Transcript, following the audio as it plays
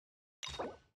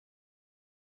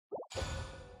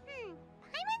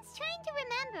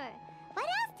remember. What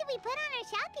else did we put on our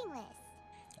shopping list?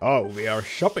 Oh, we are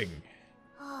shopping.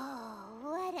 Oh,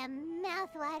 what a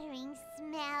mouth-watering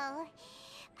smell.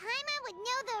 Paimon would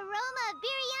know the aroma of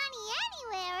biryani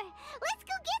anywhere. Let's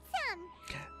go get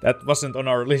some. That wasn't on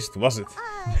our list, was it?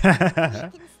 We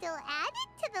can still add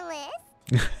it to the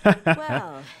list.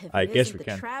 Well, if I it guess isn't we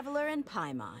the can. Traveler and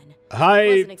Paimon. Hi,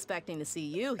 Wasn't expecting to see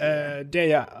you here.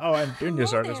 Dehya. Oh, and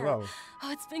Dunya's Hello art as there. well.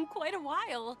 Oh, it's been quite a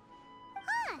while.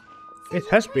 So It you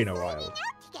has two been a still while. hanging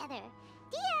out together.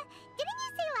 Dehya, didn't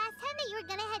you say last time that you were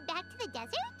gonna head back to the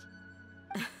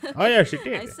desert? Oh yeah, she I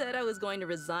did. said I was going to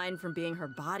resign from being her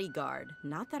bodyguard.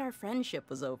 Not that our friendship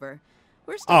was over.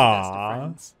 We're still the best of Aww.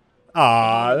 friends.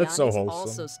 Ah, that's so Yannis wholesome.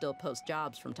 also still post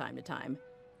jobs from time to time.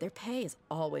 Their pay is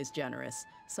always generous,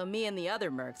 so me and the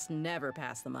other mercs never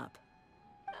pass them up.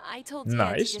 I told Dehya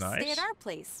Nice, to just stay nice. at our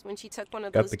place when she took one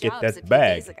of Got those to get jobs that a few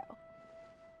bag. days ago.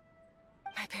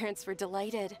 My parents were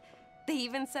delighted. They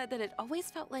even said that it always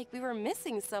felt like we were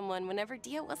missing someone whenever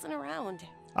Dehya wasn't around.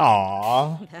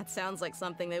 Aww, That sounds like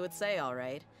something they would say, all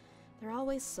right. They're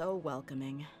always so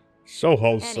welcoming. so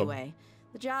wholesome. Anyway,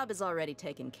 the job is already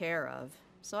taken care of,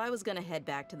 so I was gonna head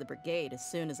back to the brigade as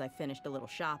soon as I finished a little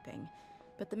shopping.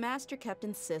 But the master kept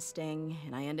insisting,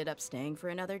 and I ended up staying for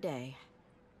another day.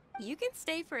 You can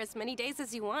stay for as many days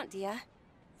as you want, Dehya.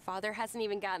 Father hasn't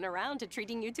even gotten around to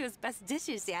treating you to his best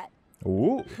dishes yet.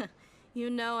 Ooh, You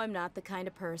know I'm not the kind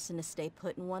of person to stay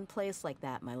put in one place like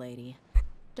that, my lady.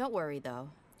 Don't worry, though.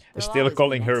 There'll still always be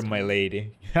calling her next my time.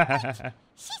 lady. She said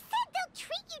they'll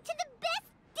treat you to the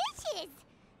best dishes.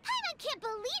 Paimon can't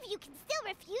believe you can still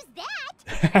refuse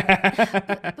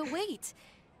that. But wait,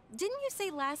 didn't you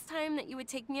say last time that you would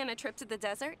take me on a trip to the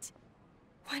desert?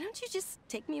 Why don't you just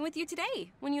take me with you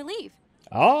today, when you leave?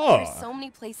 There's Oh, so many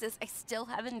places I still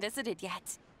haven't visited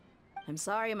yet. I'm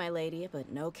sorry, my lady, but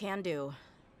no can do.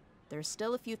 There's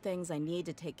still a few things I need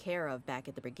to take care of back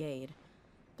at the brigade.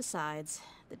 Besides,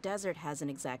 the desert hasn't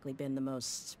exactly been the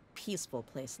most peaceful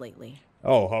place lately.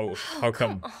 oh, how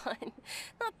come? Come on,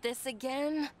 not this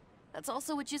again. That's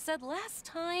also what you said last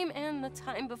time and the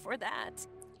time before that.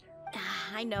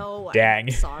 I know, Dang.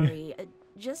 I'm sorry.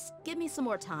 Just give me some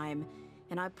more time,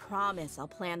 and I promise I'll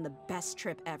plan the best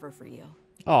trip ever for you.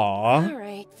 Aw, All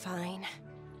right, fine.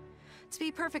 To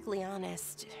be perfectly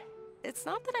honest, it's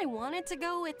not that I wanted to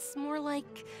go, it's more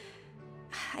like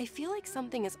I feel like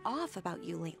something is off about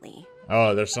you lately.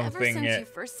 oh, there's Ever something since you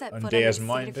first set on foot on Dehya's this seat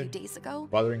mind a few days ago,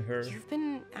 bothering her. you've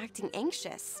been acting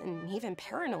anxious and even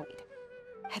paranoid.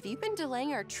 Have you been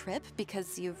delaying our trip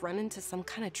because you've run into some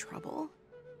kind of trouble?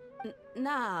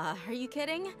 Nah, are you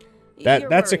kidding? That's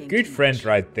a You're worrying good too friend much.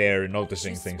 right there, Did you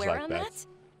noticing things swear like on that.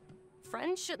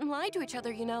 Friends shouldn't lie to each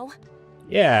other, you know.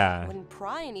 Yeah. Wouldn't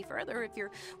pry any further if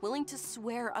you're willing to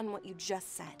swear on what you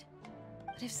just said.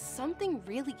 But if something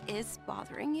really is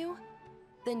bothering you,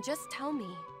 then just tell me.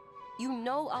 You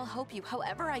know I'll help you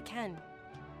however I can.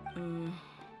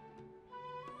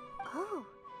 Oh,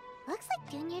 looks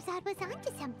like Junior's was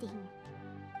onto something.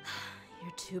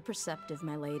 You're too perceptive,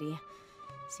 my lady.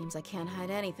 Seems I can't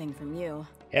hide anything from you.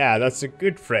 Yeah, that's a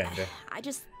good friend. I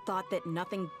just thought that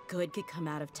nothing good could come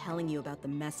out of telling you about the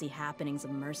messy happenings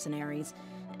of mercenaries.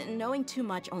 Knowing too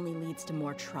much only leads to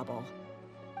more trouble.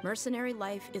 Mercenary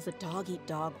life is a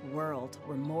dog-eat-dog world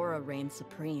where Mora reigns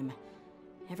supreme.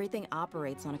 Everything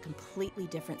operates on a completely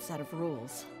different set of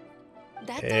rules.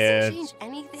 That Yeah, doesn't change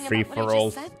anything Free about what for I all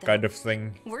just said, though. kind of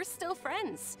thing. We're still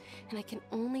friends, and I can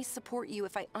only support you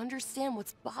if I understand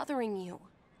what's bothering you.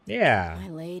 Yeah. My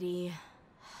lady,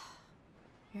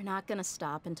 you're not gonna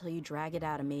stop until you drag it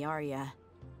out of me, are ya?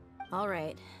 All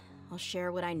right, I'll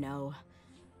share what I know.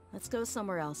 Let's go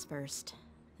somewhere else first.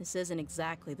 This isn't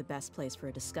exactly the best place for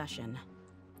a discussion.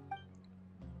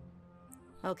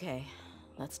 Okay,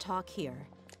 let's talk here.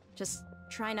 Just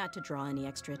try not to draw any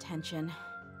extra attention.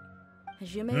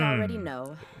 As you may already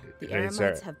know, the It's a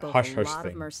Eremites have both hush-hush a lot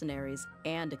thing. of mercenaries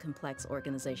and a complex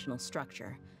organizational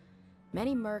structure.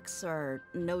 Many mercs are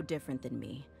no different than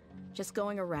me, just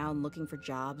going around looking for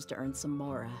jobs to earn some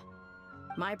mora.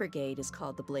 My brigade is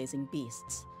called the Blazing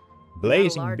Beasts. We're not a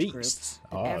Blazing large group, Beasts.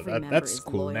 but Oh, every member that's is a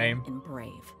cool loyal name. and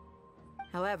brave.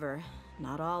 However,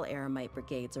 not all Eremite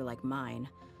brigades are like mine.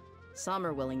 Some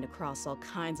are willing to cross all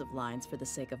kinds of lines for the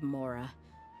sake of mora.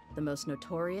 The most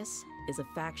notorious is a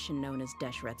faction known as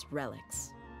Deshret's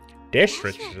Relics.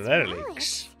 Deshret's Deshret's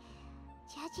relics.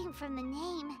 Judging from the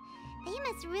name, they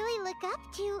must really look up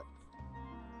to...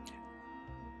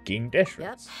 King Yep,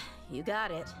 Deshret's. you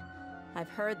got it. I've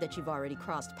heard that you've already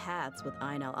crossed paths with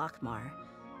Ain al-Akmar.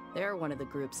 They're one of the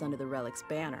groups under the Relic's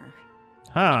banner.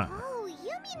 Huh. Oh,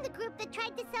 you mean the group that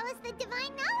tried to sell us the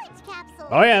Divine Knowledge capsule?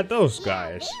 Oh yeah, those Yeah,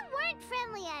 guys. they weren't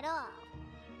friendly at all.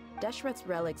 Deshret's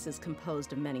Relics is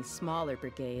composed of many smaller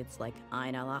brigades like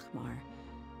Ain al-Ahmar.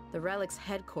 The Relic's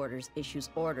headquarters issues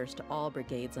orders to all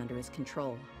brigades under his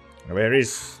control. Where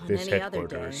is On this any other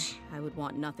day, headquarters? I would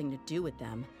want nothing to do with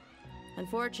them.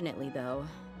 Unfortunately, though,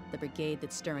 the brigade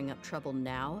that's stirring up trouble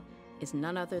now is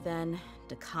none other than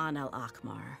Dehya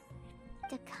al-Ahmar.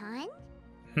 Dakan?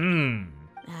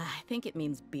 I think it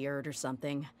means beard or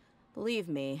something. Believe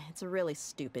me, it's a really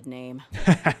stupid name.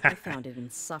 I found it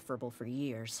insufferable for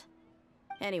years.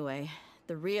 Anyway,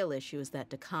 the real issue is that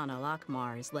Dehya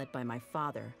al-Ahmar is led by my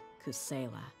father,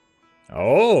 Kusela.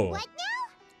 Oh, What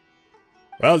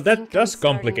now? well, I that think does I'm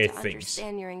starting complicate to things.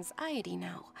 understand your anxiety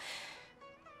now.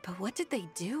 But what did they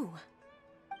do?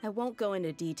 I won't go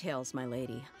into details, my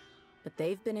lady, but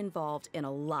they've been involved in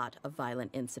a lot of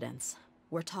violent incidents.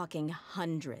 We're talking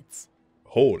hundreds.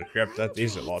 Holy crap, that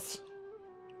is a lot.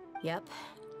 Yep,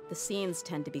 the scenes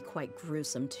tend to be quite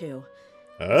gruesome too.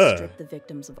 They Ah, strip the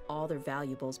victims of all their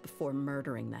valuables before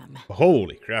murdering them.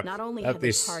 holy crap. Not only that have they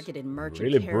is targeted merchant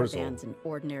really caravans brutal. and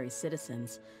ordinary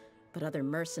citizens, but other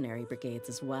mercenary brigades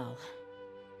as well.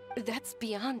 That's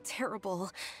beyond terrible.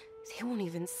 They won't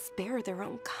even spare their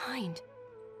own kind.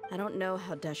 I don't know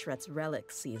how Deshret's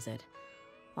Relic sees it.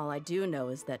 All I do know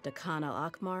is that Dehya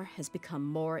al-Ahmar has become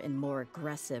more and more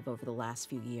aggressive over the last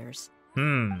few years.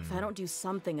 If I don't do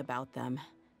something about them,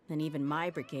 then even my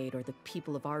brigade or the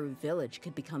people of Aru village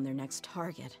could become their next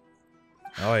target.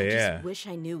 Oh I yeah. just wish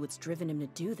I knew what's driven him to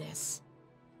do this.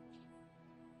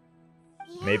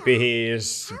 Yeah. Maybe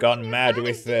he's How gone can your mad father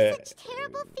with do such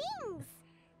terrible things?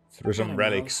 through I some don't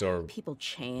relics know. or People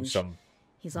change. some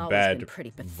He's always bad been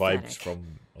pretty vibes pathetic.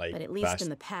 from like But at least past in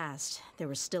the past, there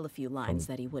were still a few lines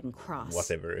that he wouldn't cross.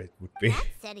 whatever it would be. That's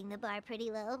setting the bar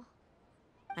pretty low.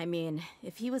 I mean,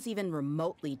 if he was even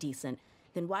remotely decent,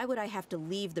 then why would I have to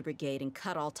leave the brigade and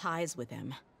cut all ties with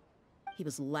him? He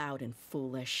was loud and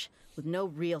foolish, with no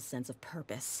real sense of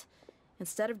purpose.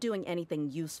 Instead of doing anything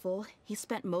useful, he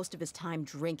spent most of his time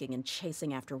drinking and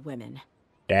chasing after women.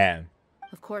 Damn.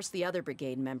 Of course, the other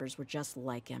brigade members were just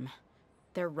like him.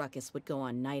 Their ruckus would go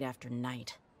on night after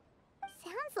night.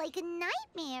 Sounds like a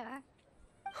nightmare.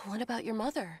 What about your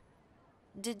mother?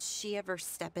 Did she ever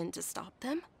step in to stop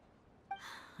them?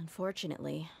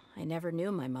 Unfortunately, I never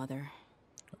knew my mother.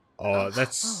 Oh,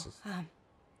 that's. Oh,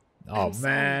 Oh I'm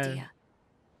sorry, man. Dehya.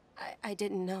 I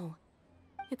didn't know.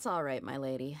 It's all right, my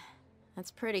lady.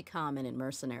 That's pretty common in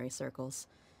mercenary circles.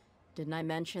 Didn't I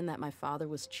mention that my father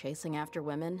was chasing after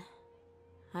women?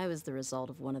 I was the result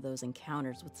of one of those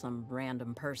encounters with some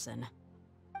random person.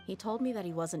 He told me that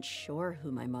he wasn't sure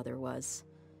who my mother was.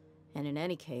 And in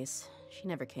any case, she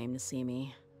never came to see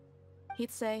me.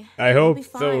 He'd say, I "You'll hope be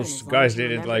fine those as long guys as you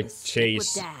didn't remember like to stick with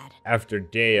chase Dad." after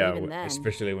Dehya, Even then,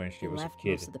 especially when she He was a left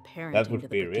kid. most of the parenting That to would the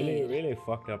be really, brigade. really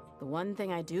fucked up. The one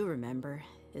thing I do remember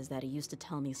is that he used to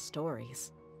tell me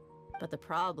stories. But the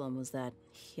problem was that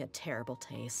he had terrible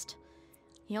taste.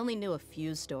 He only knew a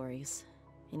few stories,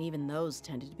 and even those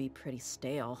tended to be pretty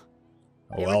stale.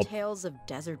 They were Well, tales of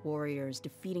desert warriors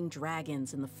defeating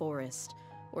dragons in the forest,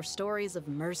 or stories of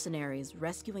mercenaries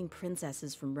rescuing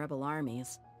princesses from rebel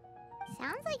armies.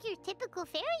 Sounds like your typical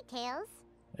fairy tales.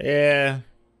 yeah.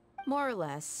 More or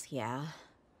less, yeah.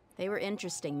 They were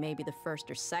interesting maybe the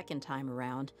first or second time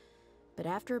around, but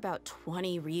after about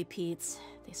 20 repeats,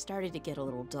 they started to get a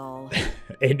little dull. I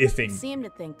Anything seemed to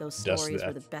think those does stories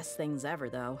were that. the best things ever,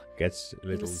 though. gets a He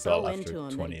little was dull so after into him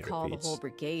that 20 he'd call the repeats. whole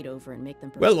brigade over and make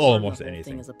them Well, perform almost the whole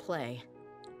anything. thing as a play.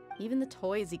 Even the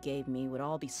toys he gave me would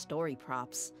all be story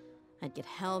props. I'd get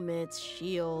helmets,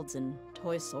 shields, and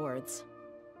toy swords.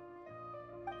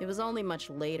 It was only much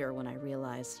later when I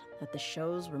realized that the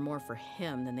shows were more for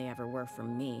him than they ever were for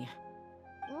me.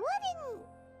 What an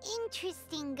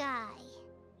interesting guy.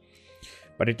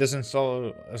 But it doesn't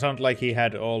sound like he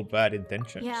had all bad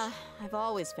intentions. Yeah, I've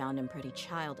always found him pretty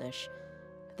childish,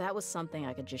 but that was something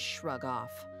I could just shrug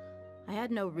off. I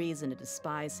had no reason to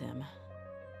despise him.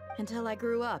 Until I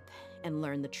grew up and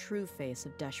learned the true face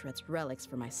of Deshret's relics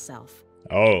for myself.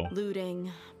 Oh.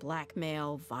 Looting,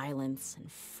 blackmail, violence,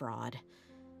 and fraud.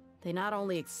 They not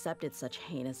only accepted such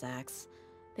heinous acts,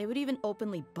 they would even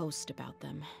openly boast about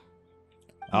them.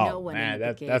 Oh, No one man, in the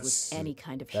that- brigade was that's- any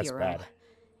kind of that's hero. bad.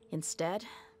 Instead,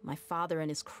 my father and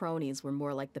his cronies were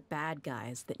more like the bad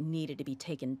guys that needed to be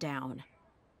taken down.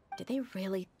 Did they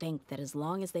really think that as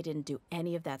long as they didn't do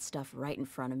any of that stuff right in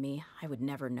front of me, I would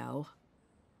never know?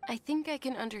 I think I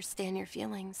can understand your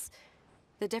feelings.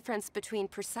 The difference between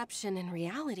perception and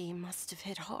reality must have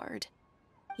hit hard.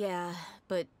 Yeah,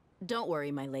 but don't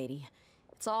worry, my lady.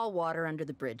 It's all water under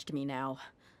the bridge to me now.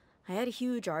 I had a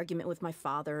huge argument with my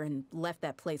father and left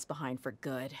that place behind for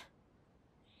good.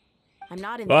 I'm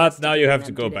not But now you investigating have to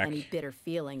them go due to back. any bitter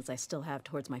feelings I still have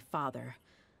towards my father.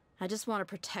 I just want to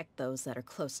protect those that are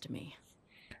close to me.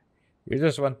 You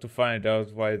just want to find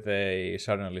out why they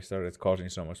suddenly started causing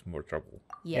so much more trouble.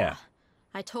 Yeah.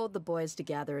 I told the boys to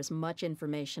gather as much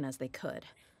information as they could.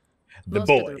 The Most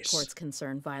of the boys. reports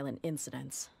concern violent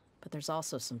incidents, but there's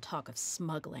also some talk of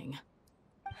smuggling.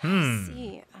 I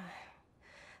see.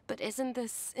 But isn't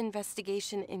this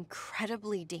investigation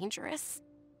incredibly dangerous?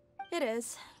 It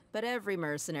is, but every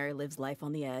mercenary lives life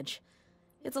on the edge.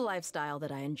 It's a lifestyle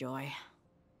that I enjoy.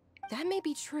 That may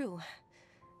be true,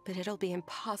 but it'll be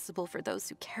impossible for those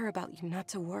who care about you not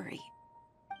to worry.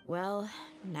 Well,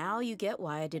 now you get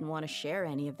why I didn't want to share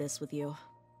any of this with you.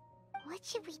 What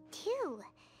should we do?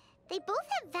 They both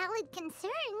have valid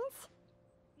concerns.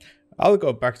 I'll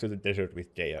go back to the desert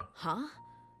with Dehya. Huh?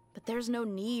 But there's no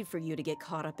need for you to get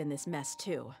caught up in this mess,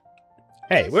 too.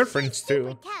 Hey, we're She's friends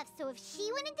super too. tough, so if she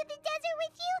went into the desert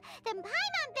with you, then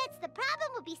Paimon bets the problem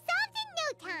will be solved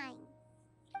in no time.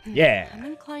 Yeah. I'm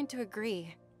inclined to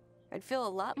agree. I'd feel a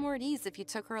lot more at ease if you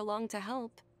took her along to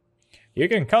help. You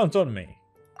can count on me.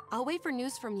 I'll wait for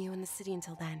news from you in the city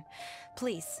until then.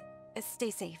 Please,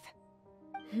 stay safe.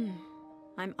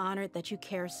 I'm honored that you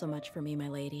care so much for me, my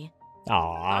lady. Aww.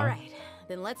 All right,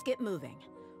 then let's get moving.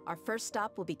 Our first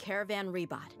stop will be Caravan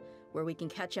Rebot, where we can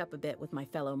catch up a bit with my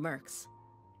fellow mercs.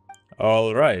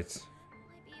 All right.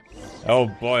 Oh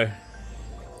boy.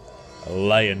 A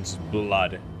lion's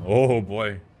blood. Oh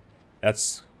boy.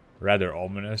 That's rather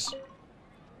ominous.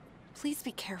 Please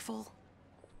be careful.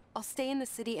 I'll stay in the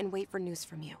city and wait for news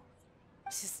from you.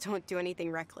 Just don't do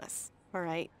anything reckless, all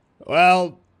right?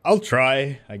 Well, I'll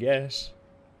try, I guess.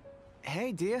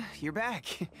 Hey, Dehya, you're back.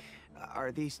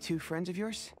 Are these two friends of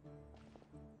yours?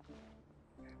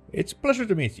 It's a pleasure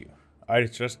to meet you. I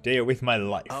trust Dehya with my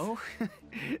life. Oh,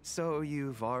 so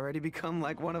you've already become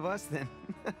like one of us then?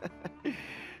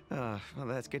 Well,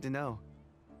 that's good to know.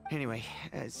 Anyway,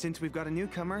 since we've got a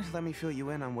newcomer, let me fill you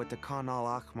in on what the Khan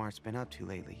al-Ahmar's been up to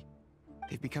lately.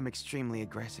 They've become extremely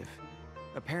aggressive.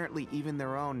 Apparently, even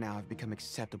their own now have become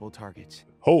acceptable targets.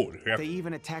 Holy crap. They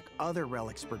even attack other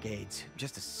relics brigades,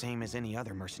 just the same as any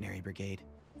other mercenary brigade.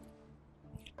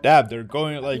 Damn, they're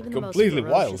going like Even the most completely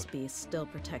ferocious wild. beasts still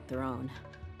protect their own.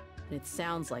 And it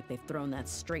sounds like they've thrown that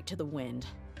straight to the wind.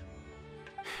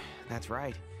 That's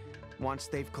right. Once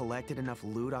they've collected enough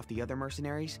loot off the other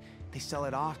mercenaries, they sell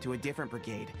it off to a different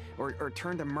brigade, or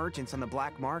turn to merchants on the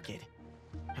black market.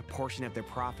 A portion of their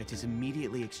profits is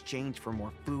immediately exchanged for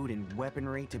more food and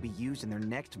weaponry to be used in their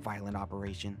next violent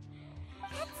operation.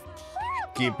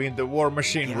 Keeping the war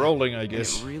machine Yeah, rolling, I and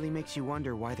guess. it really makes you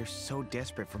wonder why they're so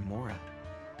desperate for Mora.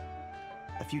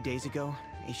 A few days ago,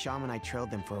 Isham and I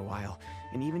trailed them for a while,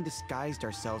 and even disguised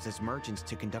ourselves as merchants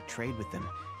to conduct trade with them.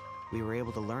 We were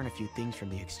able to learn a few things from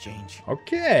the exchange.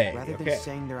 Okay, Rather than okay.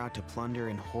 saying they're out to plunder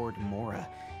and hoard Mora,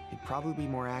 it'd probably be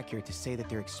more accurate to say that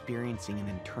they're experiencing an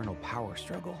internal power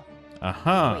struggle.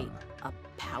 Uh-huh. Wait, a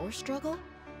power struggle?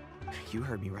 You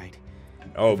heard me right.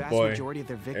 Oh The vast boy. majority of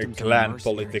their victims are clan mercenaries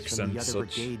politics from and the other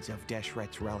such. brigades of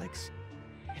Deshret's relics.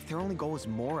 If their only goal was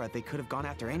Mora, they could have gone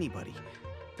after anybody.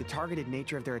 The targeted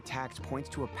nature of their attacks points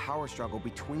to a power struggle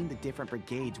between the different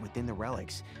brigades within the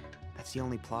relics. That's the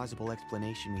only plausible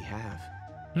explanation we have.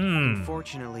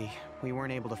 Unfortunately, we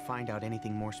weren't able to find out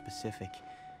anything more specific.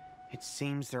 It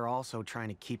seems they're also trying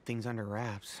to keep things under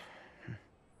wraps.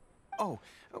 Oh,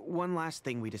 one last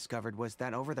thing we discovered was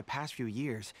that over the past few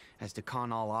years, as the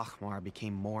Khan al-Ahmar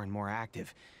became more and more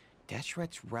active,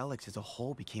 Deshret's relics as a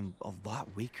whole became a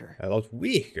lot weaker. A lot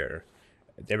weaker.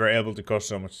 They were able to cause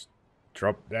so much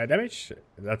drop damage.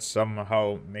 That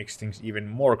somehow makes things even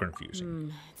more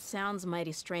confusing. It sounds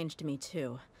mighty strange to me,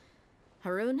 too.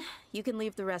 Haroon, you can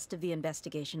leave the rest of the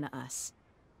investigation to us.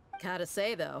 Gotta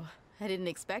say, though, I didn't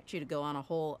expect you to go on a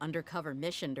whole undercover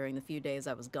mission during the few days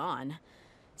I was gone.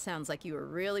 Sounds like you were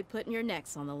really putting your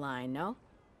necks on the line, no?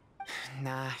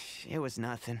 Nah, it was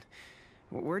nothing.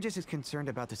 We're just as concerned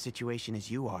about the situation as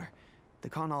you are. The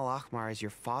Khan al-Ahmar is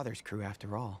your father's crew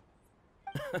after all.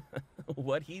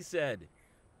 What he said.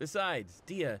 Besides,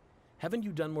 Dehya, haven't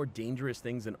you done more dangerous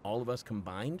things than all of us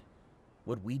combined?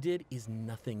 What we did is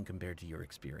nothing compared to your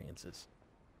experiences.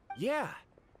 Yeah.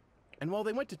 And while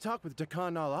they went to talk with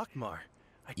Khan al-Ahmar,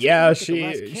 I took a Yeah, look at the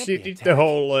last she camping did attack. the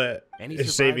whole Any saving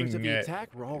survivors of the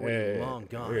attack were already long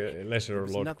gone. Lesser There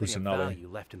was Lord nothing of Kusanali value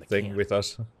left in the thing camp. with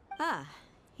us. Ah,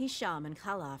 Hisham and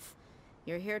Khalaf.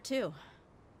 You're here, too.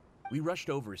 We rushed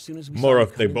over as soon as we More saw you of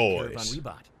the come into Caravan boys.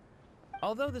 Rebot.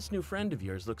 Although this new friend of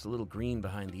yours looks a little green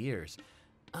behind the ears,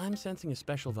 I'm sensing a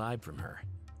special vibe from her.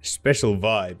 Special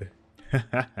vibe.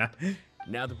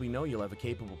 Now that we know you'll have a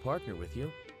capable partner with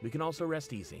you, we can also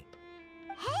rest easy.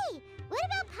 Hey,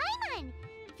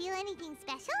 anything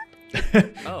special?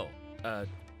 Oh,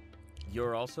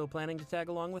 you're also planning to tag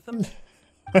along with them?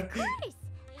 Of course!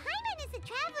 Paimon is the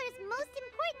traveler's most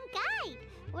important guide.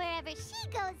 Wherever she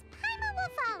goes, Paimon will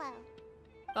follow.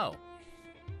 Oh,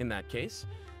 in that case,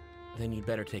 then you'd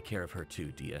better take care of her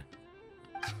too, Dehya.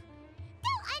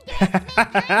 Don't underestimate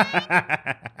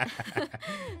Paimon!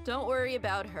 Don't worry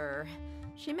about her.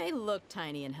 She may look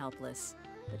tiny and helpless,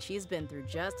 but she's been through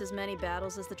just as many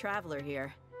battles as the traveler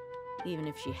here. Even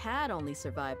if she had only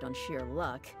survived on sheer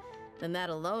luck, then that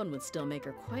alone would still make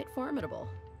her quite formidable.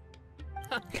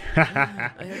 I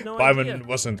had no idea. Paimon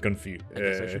wasn't confused. I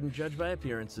guess I shouldn't judge by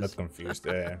appearances. Not confused.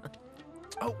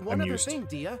 Oh, one Amused. other thing,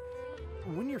 Dehya.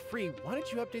 When you're free, why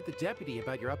don't you update the deputy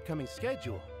about your upcoming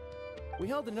schedule? We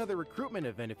held another recruitment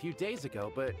event a few days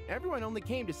ago, but everyone only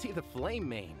came to see the Flame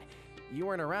Main. You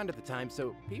weren't around at the time,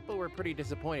 so people were pretty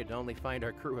disappointed to only find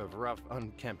our crew of rough,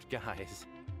 unkempt guys.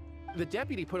 The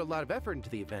deputy put a lot of effort into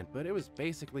the event, but it was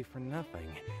basically for nothing.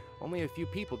 Only a few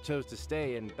people chose to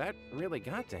stay, and that really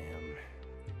got to him.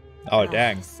 Oh,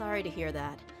 dang. Sorry to hear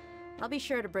that. I'll be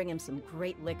sure to bring him some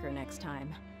great liquor next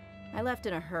time. I left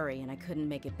in a hurry and I couldn't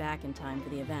make it back in time for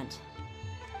the event.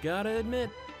 Gotta admit,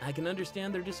 I can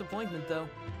understand their disappointment, though.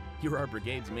 You're our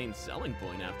brigade's main selling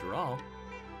point, after all.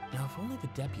 Now, if only the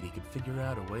deputy could figure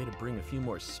out a way to bring a few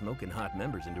more smoking hot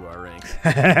members into our ranks.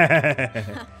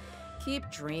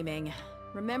 Keep dreaming.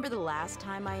 Remember the last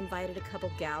time I invited a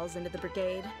couple gals into the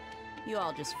brigade? You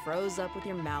all just froze up with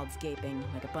your mouths gaping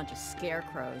like a bunch of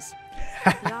scarecrows.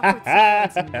 The awkward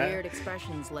silence and weird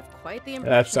expressions left quite the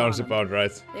impression That sounds on them. about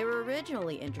right. They were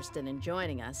originally interested in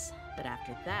joining us, but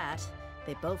after that,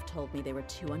 they both told me they were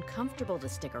too uncomfortable to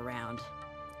stick around.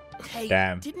 Hey,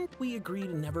 Damn. didn't we agree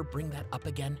to never bring that up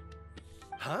again?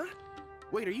 Huh?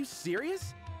 Wait, are you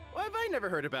serious? Why have I never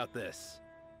heard about this?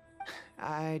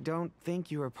 I don't think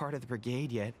you were part of the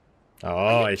brigade yet. Oh,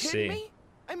 Are you I kidding see. me?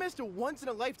 I missed a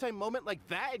once-in-a-lifetime moment like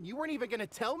that, and you weren't even gonna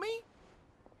tell me?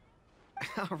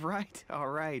 All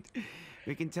right.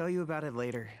 We can tell you about it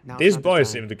later. Now's These not the boys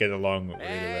time. seem to get along really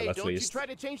Hey, well, at don't you least. try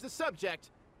to change the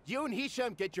subject. You and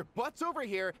Hisham get your butts over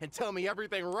here and tell me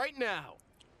everything right now.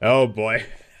 Oh boy.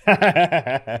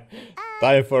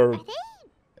 Time for Are they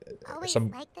always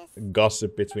some like this?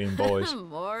 gossip between boys.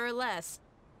 More or less.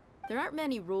 There aren't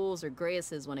many rules or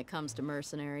graces when it comes to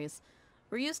mercenaries.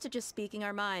 We're used to just speaking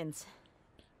our minds.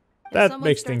 If That someone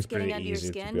makes starts things getting pretty under your easy,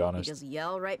 to skin, be honest. You just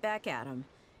yell right back at them.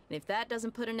 And if that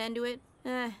doesn't put an end to it,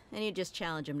 then you just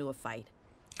challenge them to a fight.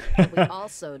 But we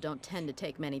also don't tend to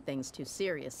take many things too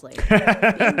seriously. Being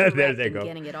There direct they and go.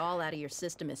 getting it all out of your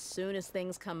system as soon as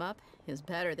things come up is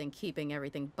better than keeping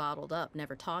everything bottled up,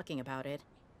 never talking about it.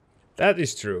 That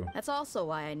is true. That's also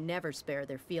why I never spare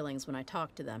their feelings when I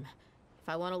talk to them. If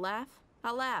I want to laugh,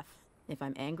 I'll laugh. If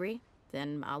I'm angry,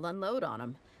 then I'll unload on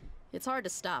them. It's hard to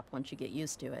stop once you get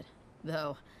used to it.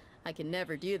 Though, I can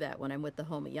never do that when I'm with the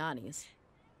Homiyanis.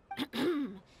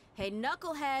 Hey,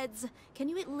 knuckleheads! Can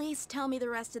you at least tell me the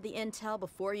rest of the intel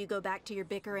before you go back to your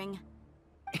bickering?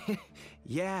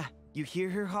 Yeah, you hear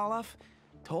her, Holloff?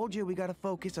 Told you we gotta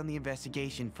focus on the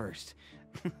investigation first.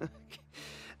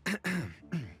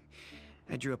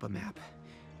 I drew up a map.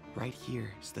 Right here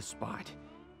is the spot.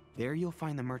 There you'll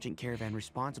find the merchant caravan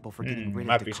responsible for getting rid of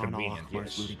map is Dekhan convenient,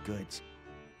 al-Ahmar's yes. looted goods.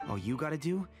 All you gotta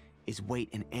do is wait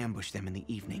and ambush them in the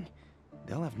evening.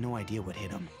 They'll have no idea what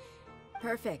hit them.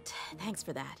 Perfect. Thanks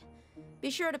for that. Be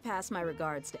sure to pass my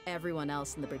regards to everyone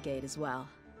else in the brigade as well.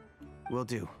 Will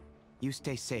do. You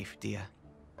stay safe, Dehya.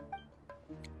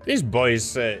 These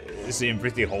boys seem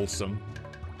pretty wholesome.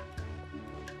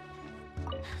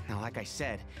 Now, like I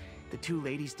said, the two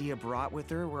ladies Dehya brought with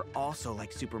her were also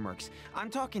like super mercs.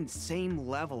 I'm talking same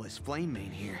level as Flame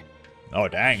Main here. Oh,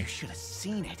 dang. You should have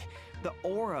seen it. The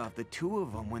aura of the two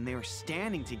of them when they were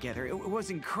standing together, it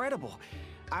was incredible.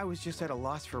 I was just at a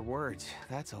loss for words,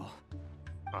 that's all.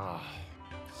 Ah,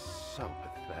 so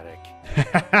pathetic.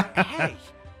 Hey!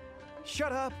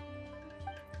 Shut up!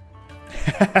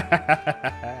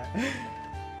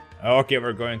 Okay,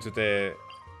 we're going to the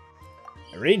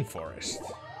rainforest,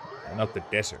 not the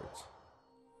desert.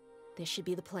 This should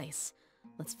be the place.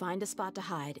 Let's find a spot to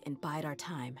hide and bide our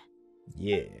time.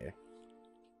 Yeah.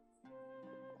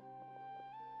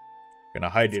 Gonna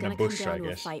hide It's in a gonna come bush, down I to a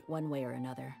guess. fight one way or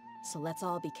another, so let's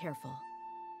all be careful.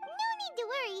 No need to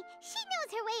worry. She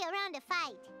knows her way around a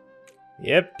fight.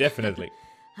 Yep, definitely.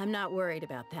 I'm not worried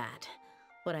about that.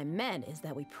 What I meant is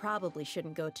that we probably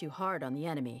shouldn't go too hard on the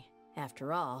enemy.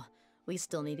 After all, we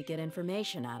still need to get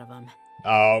information out of them.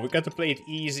 Oh, we got to play it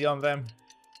easy on them.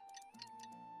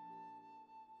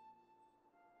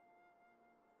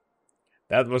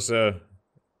 That was a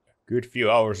good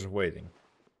few hours of waiting.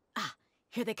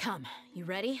 Here they come. You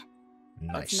ready?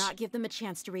 Nice. Let's not give them a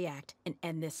chance to react and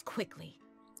end this quickly.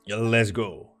 Yeah, let's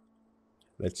go.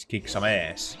 Let's kick some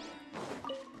ass.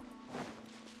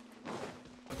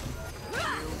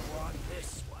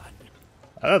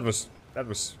 That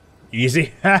was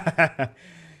easy.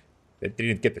 They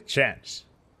didn't get the chance.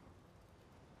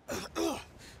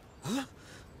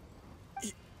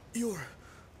 You're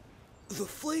the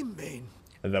Flame Main.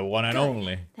 The one and Good.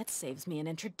 only. That saves me an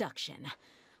introduction.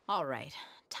 All right,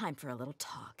 time for a little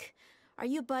talk. Are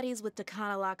you buddies with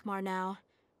Dakana Lakmar now?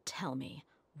 Tell me,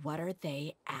 what are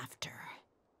they after?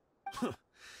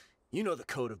 You know the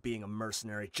code of being a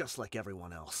mercenary just like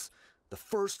everyone else. The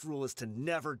first rule is to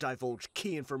never divulge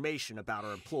key information about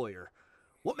our employer.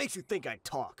 What makes you think I'd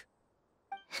talk?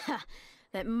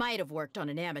 That might have worked on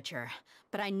an amateur,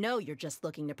 but I know you're just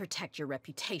looking to protect your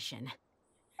reputation.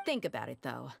 Think about it,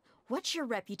 though. What's your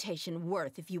reputation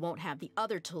worth if you won't have the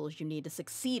other tools you need to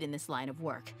succeed in this line of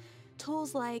work?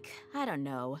 Tools like, I don't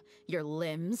know, your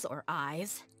limbs or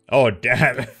eyes? Oh,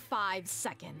 damn. 5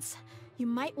 seconds. You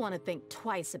might want to think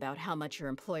twice about how much your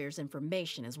employer's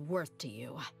information is worth to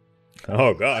you.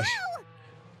 Oh, gosh.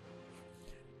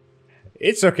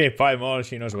 It's okay, Paimon.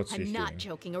 She knows what she's I'm not doing.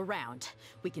 joking around.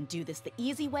 We can do this the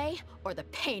easy way or the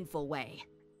painful way.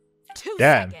 2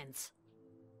 Damn. seconds.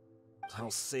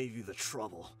 I'll save you the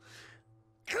trouble.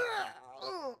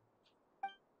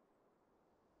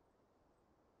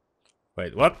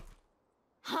 Wait, what?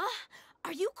 Huh?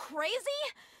 Are you crazy?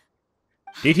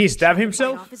 Did he stab Bite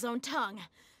himself? off his own tongue.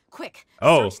 Quick,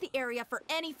 Oh. search the area for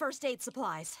any first aid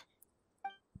supplies.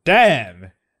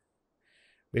 Damn.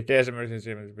 With there's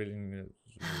emergency building.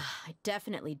 I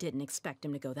definitely didn't expect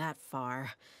him to go that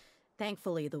far.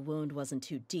 Thankfully, the wound wasn't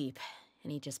too deep,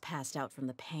 and he just passed out from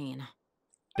the pain.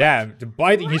 Damn, the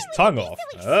biting his tongue off.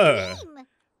 Extreme.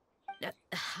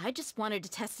 I just wanted to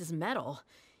test his mettle.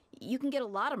 You can get a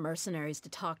lot of mercenaries to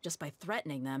talk just by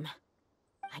threatening them.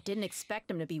 I didn't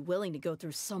expect him to be willing to go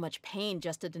through so much pain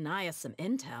just to deny us some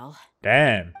intel.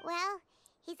 Damn. Well,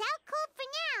 he's out cold for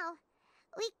now.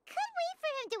 We could wait for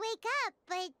him to wake up,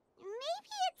 but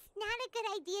maybe it's not a good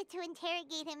idea to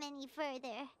interrogate him any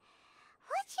further.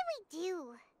 What should we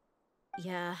do?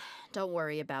 Yeah, don't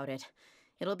worry about it.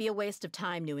 It'll be a waste of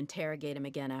time to interrogate him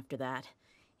again after that.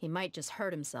 He might just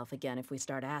hurt himself again if we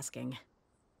start asking.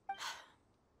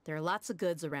 There are lots of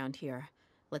goods around here.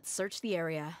 Let's search the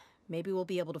area. Maybe we'll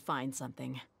be able to find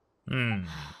something. Hmm.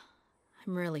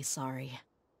 I'm really sorry.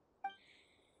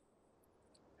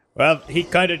 Well, he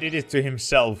kind of did it to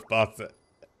himself, but...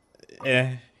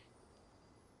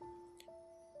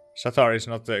 Satar is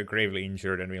not gravely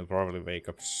injured and will probably wake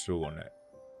up soon.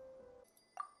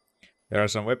 There are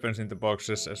some weapons in the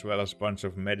boxes as well as a bunch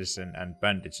of medicine and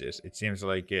bandages. It seems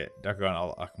like Dagan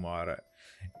al-Akmar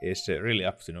is really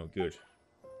up to no good.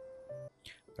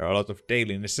 There are a lot of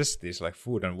daily necessities like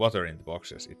food and water in the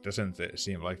boxes. It doesn't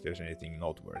seem like there's anything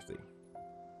noteworthy.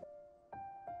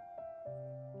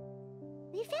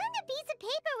 We found a piece of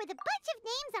paper with a bunch of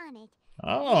names on it.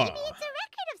 Oh. Maybe it's a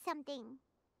record of something.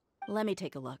 Let me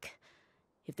take a look.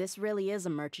 If this really is a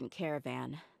merchant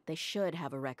caravan, they should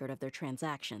have a record of their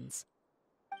transactions.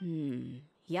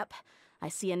 Yep. I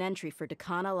see an entry for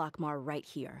Dakana Lakmar right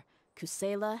here.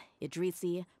 Kusela,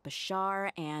 Idrisi,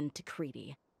 Bashar, and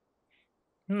Takriti.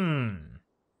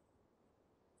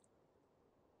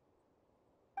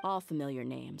 All familiar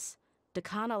names.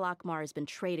 Dakana Lakmar has been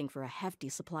trading for a hefty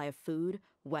supply of food,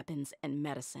 weapons, and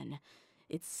medicine.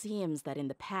 It seems that in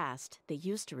the past, they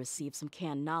used to receive some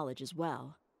canned knowledge as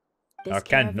well. This Canned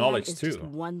caravan knowledge is too. just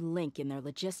one link in their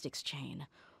logistics chain.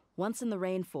 Once in the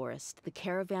rainforest, the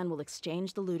caravan will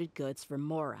exchange the looted goods for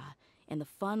Mora, and the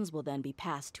funds will then be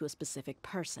passed to a specific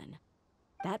person.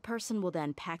 That person will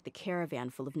then pack the caravan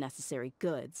full of necessary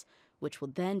goods, which will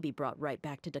then be brought right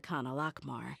back to Dakana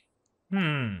Lakmar.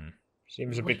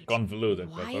 Seems a bit Wait, convoluted,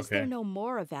 but why okay. is there no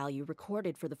Mora value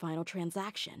recorded for the final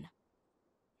transaction?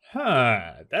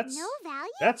 That's... No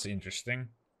value? That's interesting.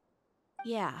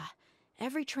 Yeah,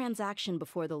 every transaction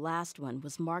before the last one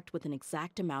was marked with an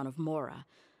exact amount of Mora,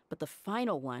 but the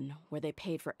final one, where they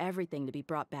paid for everything to be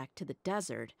brought back to the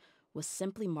desert, was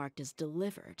simply marked as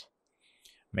delivered.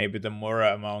 Maybe the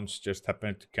Mora amounts just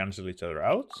happened to cancel each other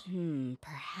out?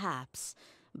 Perhaps.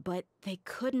 But they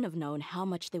couldn't have known how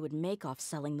much they would make off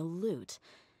selling the loot.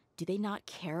 Do they not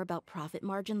care about profit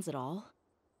margins at all?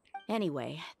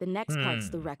 Anyway, the next part's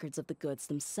the records of the goods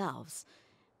themselves.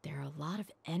 There are a lot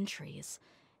of entries.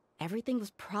 Everything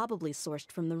was probably sourced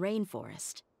from the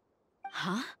rainforest.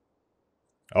 Huh?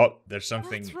 Oh, there's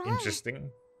something What's wrong?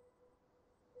 interesting.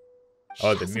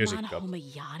 Oh, the music Shazamon got...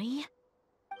 Homayani?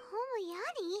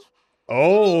 Homayani?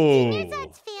 Oh!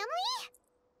 Dinar's family?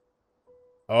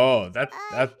 Oh, that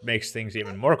makes things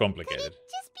even more Could complicated. it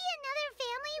just be another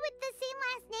family with the same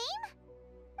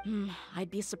last name? I'd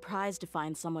be surprised to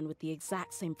find someone with the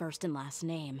exact same first and last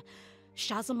name.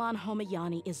 Shahzaman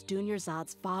Homayani is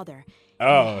Dunyarzad's father. and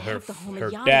the Oh, head her of the her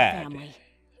Homayani dad. family.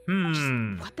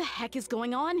 Hmm. What the heck is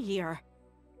going on here?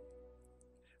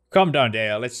 Calm down,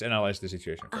 Dehya. Let's analyze the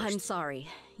situation first. I'm sorry.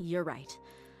 You're right.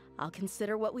 I'll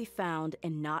consider what we found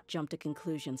and not jump to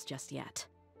conclusions just yet.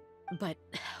 But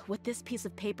what this piece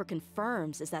of paper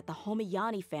confirms is that the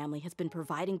Homayani family has been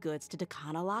providing goods to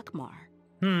Dekhan al-Akmar.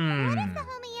 What Hmm. if the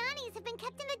Homayanis have been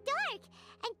kept in the dark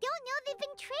and don't know they've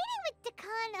been trading with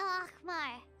Dekhan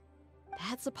al-Akmar?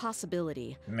 That's a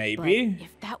possibility. Maybe. But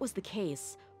if that was the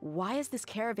case, why is this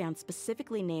caravan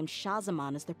specifically named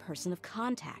Shahzaman as their person of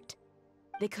contact?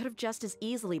 They could have just as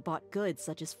easily bought goods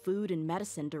such as food and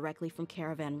medicine directly from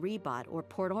Caravan Ribat or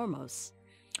Port Ormos.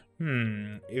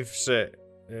 If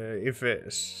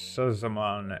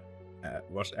Shahzaman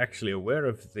was actually aware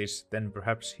of this, then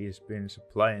perhaps he's been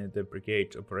supplying the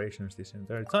brigade's operations this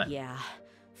entire time. Yeah,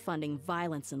 funding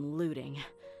violence and looting.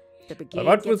 The brigade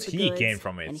what gets would the he goods, gain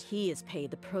from it? and he is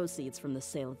paid the proceeds from the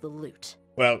sale of the loot.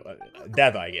 Well,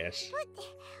 that I guess. But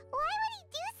why would he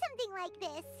do something like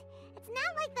this? It's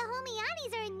not like the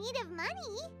Homayanis are in need of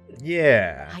money.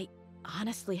 Yeah. I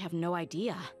honestly have no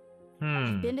idea. Hmm.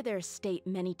 I've been to their estate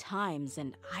many times,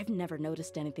 and I've never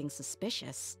noticed anything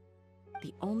suspicious.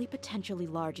 The only potentially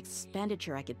large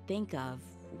expenditure I could think of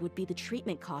would be the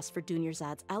treatment costs for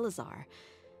Dunyarzad's Elazar.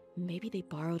 Maybe they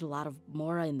borrowed a lot of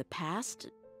Mora in the past?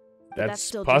 But that's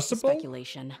still just a possible?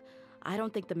 speculation. I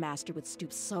don't think the Master would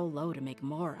stoop so low to make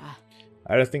Mora.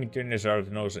 I don't think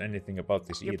Dunyarzad knows anything about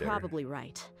this You're either. probably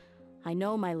right. I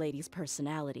know my lady's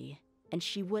personality, and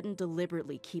she wouldn't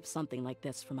deliberately keep something like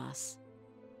this from us.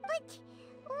 But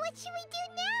what should we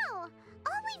do now?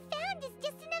 All we found is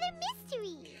just another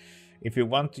mystery. If we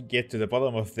want to get to the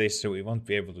bottom of this, we won't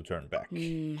be able to turn back.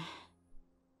 If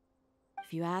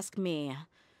you ask me,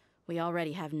 we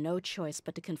already have no choice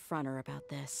but to confront her about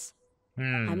this.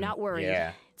 I'm not worried.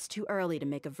 Yeah. It's too early to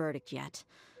make a verdict yet.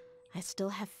 I still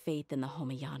have faith in the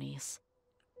Homayanis.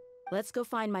 Let's go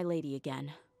find my lady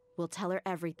again. We'll tell her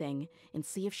everything and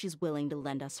see if she's willing to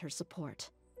lend us her support.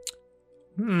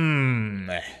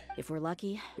 If we're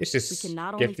lucky, This we is can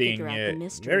not only figure out the getting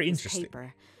mystery very of this interesting.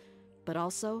 paper, but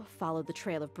also follow the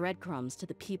trail of breadcrumbs to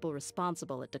the people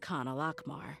responsible at Dekhan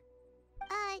al-Akmar.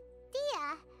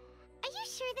 Dehya, are you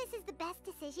sure this is the best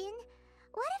decision?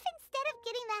 What if instead of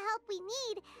getting the help we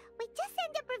need, we just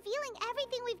end up revealing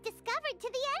everything we've discovered to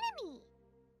the enemy?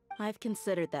 I've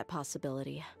considered that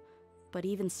possibility. But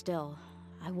even still,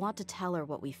 I want to tell her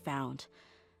what we found.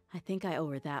 I think I owe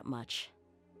her that much.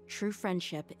 True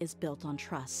friendship is built on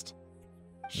trust.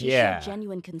 She Yeah. showed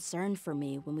genuine concern for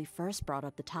me when we first brought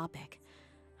up the topic.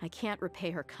 I can't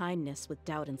repay her kindness with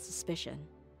doubt and suspicion.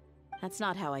 That's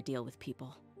not how I deal with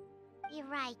people. You're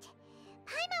right.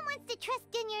 Paimon wants to trust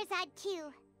Dunyarzad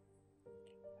too.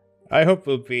 I hope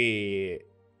we'll be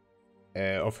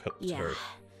of help to Yeah. her.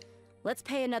 Let's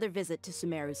pay another visit to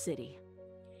Sumeru City.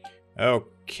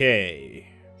 Okay.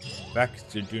 Back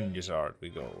to Dunyarzad we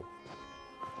go.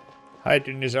 Hi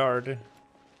Dunyarzad.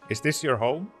 Is this your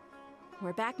home?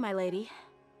 We're back, my lady.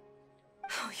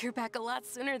 Oh, you're back a lot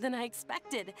sooner than I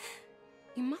expected.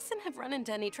 You mustn't have run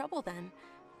into any trouble then.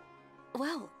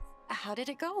 Well, how did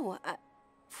it go?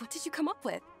 What did you come up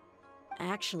with?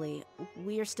 Actually,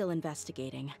 we are still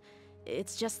investigating.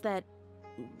 It's just that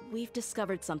we've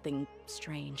discovered something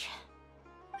strange.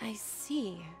 I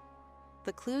see.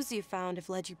 The clues you found have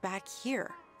led you back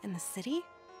here, in the city?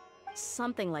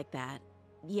 Something like that.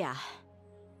 Yeah.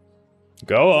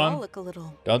 Go You on. all look a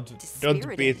little Don't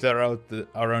dispirited. beat around the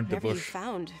Whatever you bush.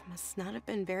 found must not have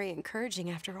been very encouraging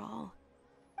after all.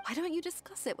 Why don't you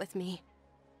discuss it with me?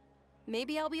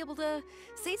 Maybe I'll be able to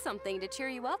say something to cheer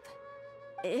you up?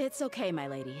 It's okay, my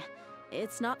lady.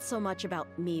 It's not so much about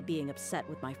me being upset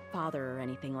with my father or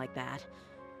anything like that.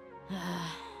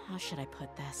 How should I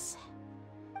put this?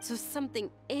 So something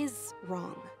is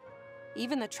wrong.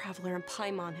 Even the Traveler and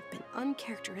Paimon have been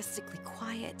uncharacteristically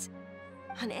quiet.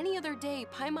 On any other day,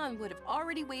 Paimon would have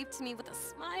already waved to me with a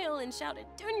smile and shouted,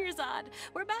 Dunyarzad,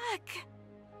 we're back!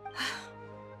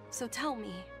 So tell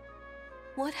me,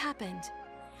 what happened?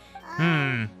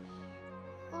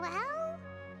 Well,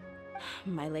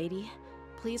 My lady,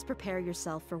 please prepare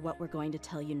yourself for what we're going to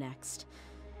tell you next.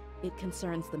 It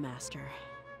concerns the Master.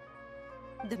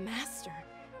 The Master?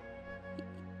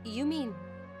 You mean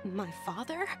my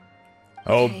father?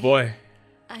 Oh Okay. boy.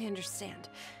 I understand.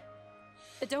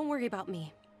 But don't worry about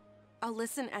me. I'll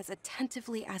listen as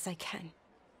attentively as I can.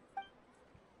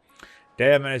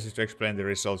 Dehya manages to explain the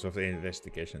results of the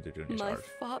investigation to Duny's My art.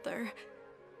 father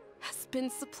has been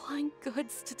supplying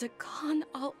goods to Dakan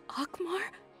al-Akmar?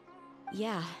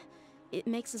 Yeah, it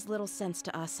makes as little sense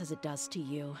to us as it does to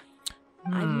you.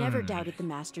 I've never doubted the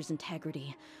Master's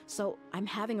integrity, so I'm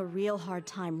having a real hard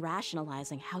time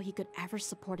rationalizing how he could ever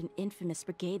support an infamous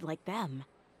brigade like them.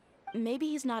 Maybe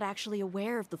he's not actually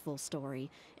aware of the full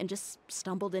story and just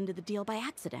stumbled into the deal by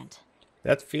accident.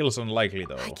 That feels unlikely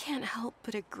though. I can't help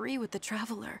but agree with the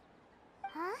Traveler.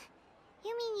 Huh?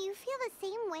 You mean you feel the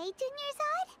same way,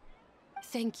 Dunyarzad?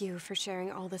 Thank you for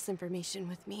sharing all this information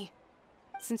with me.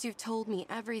 Since you've told me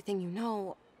everything you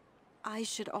know, I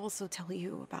should also tell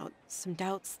you about some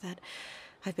doubts that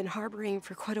I've been harboring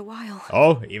for quite a while.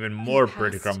 Oh, even more past,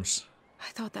 breadcrumbs. I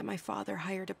thought that my father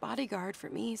hired a bodyguard for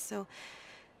me so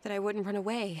that I wouldn't run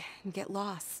away and get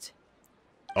lost.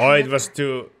 Oh, it was However,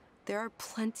 to... there are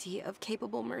plenty of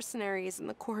capable mercenaries in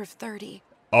the Corps of 30.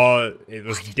 Oh, it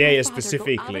was Why did my Dehya father go out of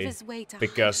specifically. his way to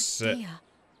Because... hire Dehya?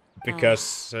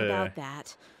 because... About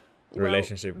that. the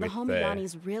relationship well, with the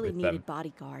Homeyanis really with needed them.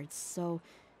 bodyguards, so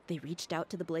they reached out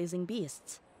to the Blazing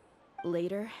Beasts.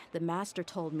 Later, the Master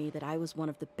told me that I was one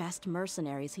of the best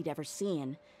mercenaries he'd ever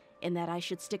seen, and that I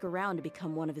should stick around to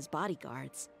become one of his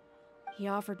bodyguards. He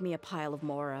offered me a pile of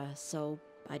Mora, so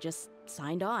I just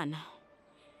signed on.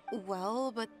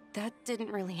 Well, but that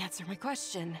didn't really answer my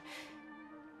question.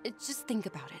 Just think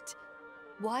about it.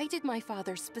 Why did my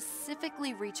father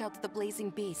specifically reach out to the Blazing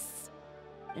Beasts?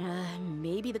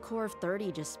 Maybe the Corps of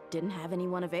 30 just didn't have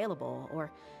anyone available,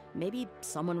 or maybe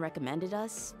someone recommended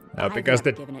us. No, I've because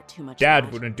never the given it too much dad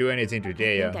thought. wouldn't do anything to I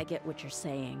think I Dehya, get what you're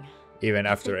saying. even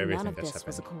I after think everything none of that's this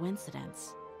was a happened.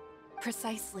 coincidence.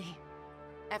 Precisely.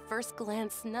 At first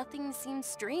glance, nothing seems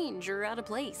strange or out of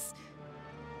place.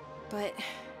 But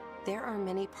there are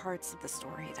many parts of the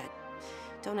story that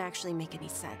don't actually make any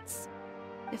sense.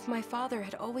 If my father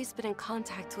had always been in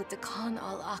contact with Dakan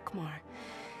al-Akmar,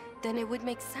 then it would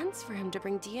make sense for him to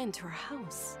bring Dehya into our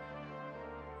house.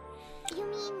 You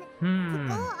mean the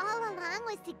goal all along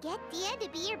was to get Dehya to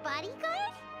be your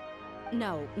bodyguard?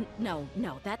 No,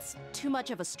 that's too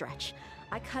much of a stretch.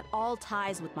 I cut all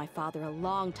ties with my father a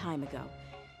long time ago.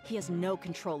 He has no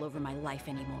control over my life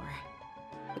anymore.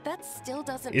 But that still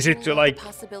doesn't Is it rule to, out like, the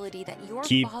possibility that your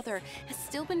keep father has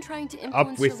still been trying to Up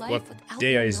influence with your what life without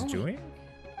Dehya you is knowing?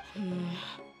 doing?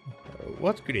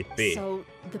 What could it be? So,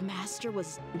 the Master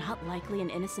was not likely an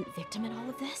innocent victim in all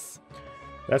of this?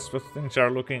 That's what things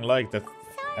are looking like that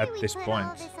Sorry at we this put point.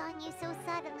 all this on you so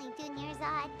suddenly,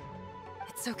 Dunyarzad.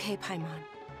 It's okay, Paimon.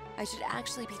 I should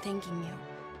actually be thanking you.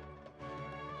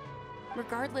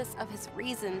 Regardless of his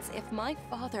reasons, if my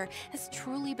father has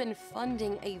truly been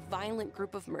funding a violent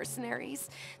group of mercenaries,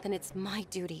 then it's my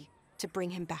duty to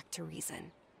bring him back to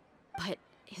reason. But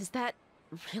is that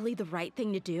really the right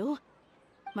thing to do?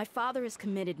 My father has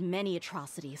committed many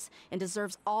atrocities and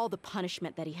deserves all the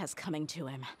punishment that he has coming to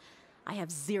him. I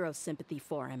have zero sympathy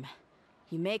for him.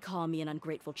 You may call me an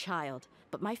ungrateful child,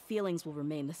 but my feelings will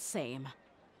remain the same.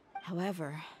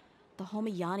 However, the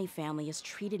Homayani family has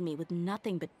treated me with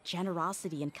nothing but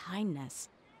generosity and kindness.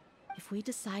 If we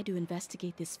decide to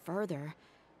investigate this further,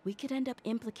 we could end up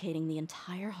implicating the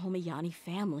entire Homayani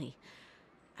family.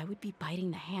 I would be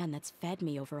biting the hand that's fed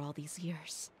me over all these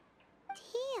years.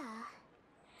 Dehya.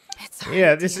 It's our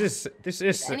Yeah, idea. this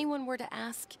is If anyone were to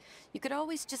ask, you could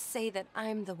always just say that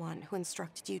I'm the one who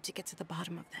instructed you to get to the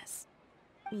bottom of this.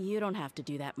 You don't have to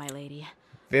do that, my lady.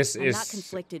 this I'm is not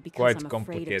conflicted because quite I'm afraid of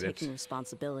complicated. taking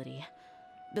responsibility.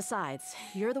 Besides,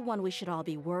 you're the one we should all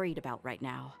be worried about right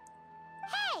now.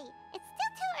 Hey, it's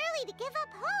still too early to give up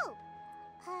hope.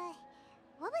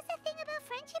 What was that thing about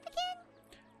friendship again?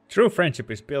 True friendship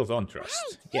is built on trust.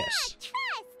 Right, Yes. yeah,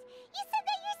 trust. You said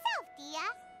that yourself, Dehya.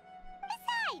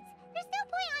 Besides, there's no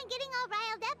point on getting all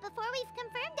riled up before we've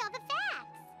confirmed all the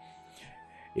facts.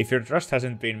 If your trust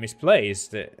hasn't been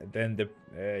misplaced, then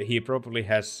he probably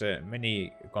has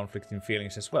many conflicting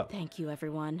feelings as well. Thank you,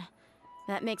 everyone.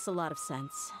 That makes a lot of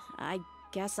sense. I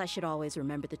guess I should always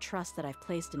remember the trust that I've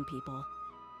placed in people.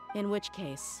 In which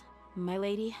case, my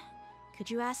lady, could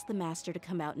you ask the Master to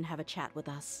come out and have a chat with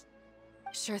us?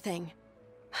 Sure thing.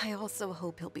 I also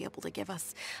hope he'll be able to give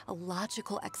us a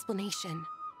logical explanation.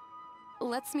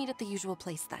 Let's meet at the usual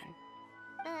place then.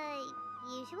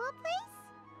 Usual place?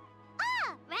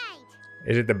 Ah, right.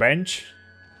 Is it the bench?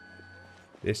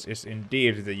 This is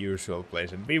indeed the usual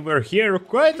place, and we were here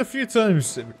quite a few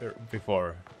times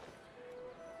before.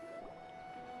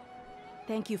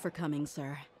 Thank you for coming,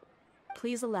 sir.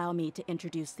 Please allow me to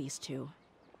introduce these two.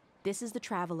 This is the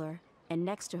Traveler, and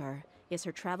next to her is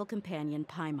her travel companion,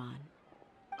 Paimon.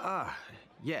 Ah,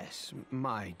 Yes,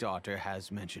 my daughter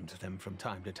has mentioned them from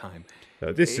time to time.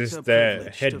 So this It's is a the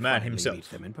privilege head to man finally himself. meet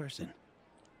them in person.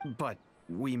 But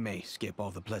we may skip all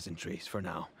the pleasantries for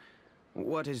now.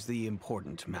 What is the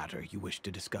important matter you wish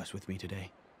to discuss with me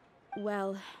today?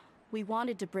 Well, we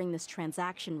wanted to bring this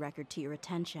transaction record to your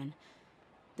attention.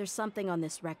 There's something on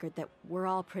this record that we're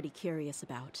all pretty curious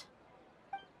about.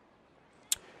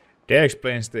 Dehya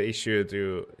explains the issue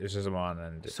to Isasaman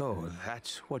and... So,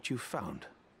 that's what you found.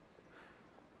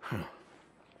 Huh.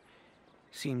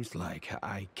 Seems like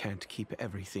I can't keep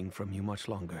everything from you much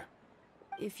longer.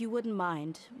 If you wouldn't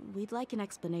mind, we'd like an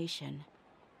explanation.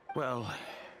 Well,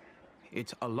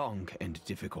 it's a long and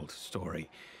difficult story.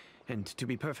 And to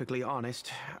be perfectly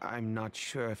honest, I'm not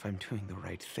sure if I'm doing the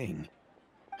right thing.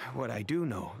 What I do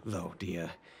know, though,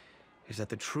 Dehya, is that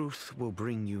the truth will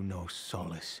bring you no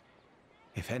solace.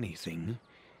 If anything,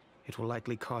 it will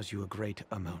likely cause you a great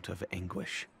amount of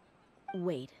anguish.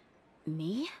 Wait,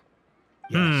 me?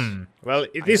 Yes. Well,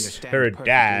 it I is understand her perfectly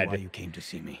dad why you came to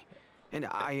see me. And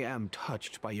I am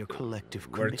touched by your collective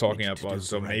we're commitment talking to do about,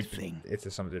 so the right maybe thing. it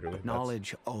has something to do with But that.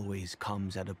 knowledge always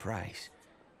comes at a price.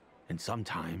 And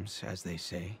sometimes, as they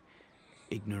say,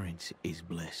 ignorance is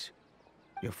bliss.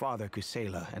 Your father,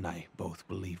 Kusela, and I both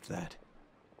believed that.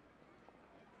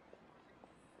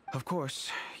 Of course,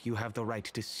 you have the right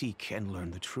to seek and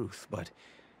learn the truth, but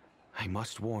I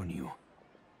must warn you.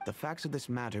 The facts of this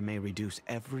matter may reduce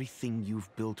everything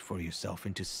you've built for yourself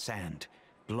into sand,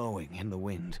 blowing in the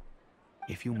wind.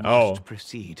 If you must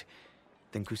proceed,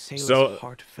 then Kusela's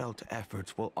heartfelt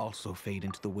efforts will also fade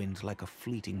into the wind like a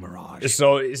fleeting mirage.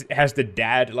 So has the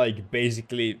dad like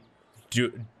basically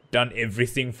done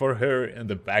everything for her in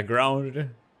the background?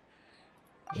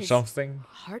 Or something?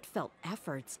 Heartfelt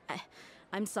efforts?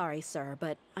 I'm sorry, sir,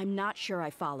 but I'm not sure I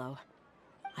follow.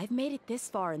 I've made it this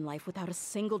far in life without a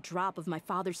single drop of my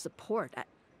father's support.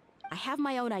 I have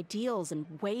my own ideals and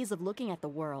ways of looking at the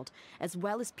world, as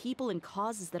well as people and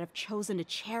causes that I've chosen to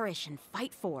cherish and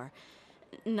fight for.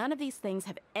 None of these things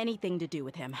have anything to do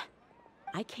with him.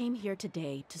 I came here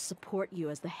today to support you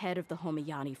as the head of the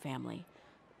Homayani family.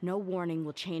 No warning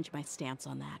will change my stance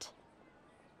on that.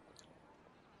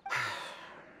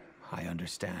 I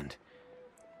understand.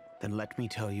 Then let me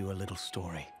tell you a little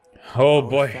story. Oh Our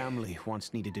boy. family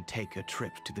once needed to take a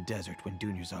trip to the desert when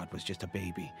Dunyarzad was just a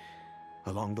baby.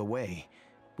 Along the way,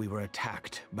 we were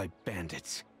attacked by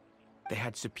bandits. They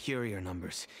had superior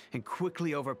numbers and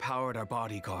quickly overpowered our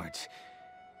bodyguards.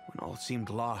 When all seemed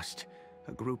lost,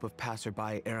 a group of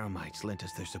passerby Eremites lent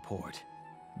us their support.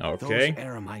 Okay. Those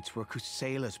Eremites were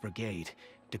Kusela's brigade,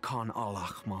 Dekan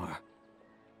al-Ahmar.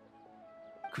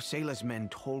 Kusela's men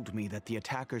told me that the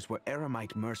attackers were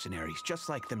Eremite mercenaries, just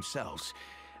like themselves.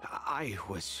 I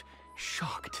was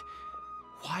shocked.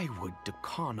 Why would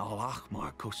Dekan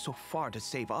al-Ahmar go so far to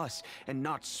save us and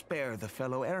not spare the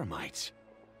fellow Eremites?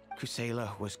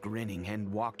 Kusela was grinning and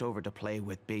walked over to play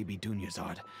with baby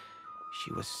Dunyarzad.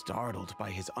 She was startled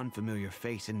by his unfamiliar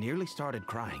face and nearly started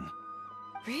crying.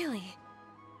 Really?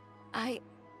 I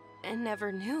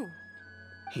never knew.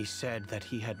 He said that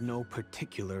he had no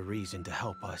particular reason to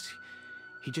help us.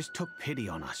 He just took pity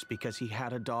on us because he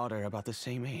had a daughter about the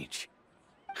same age.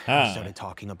 We started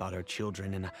talking about our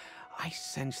children, and I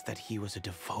sensed that he was a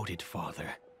devoted father.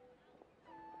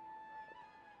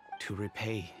 To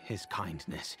repay his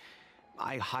kindness,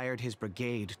 I hired his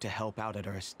brigade to help out at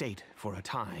our estate for a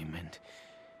time, and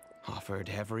offered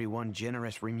everyone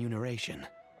generous remuneration.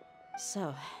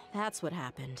 So, that's what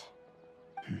happened.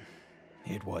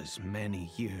 It was many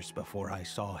years before I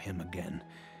saw him again.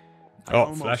 I Oh,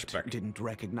 almost flashback. didn't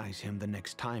recognize him the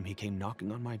next time he came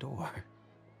knocking on my door.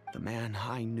 The man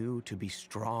I knew to be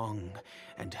strong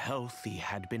and healthy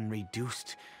had been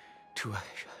reduced to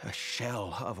a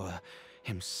shell of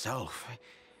himself.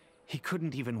 He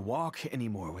couldn't even walk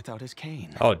anymore without his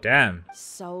cane. Oh, damn.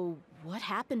 So, what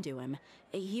happened to him?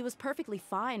 He was perfectly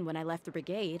fine when I left the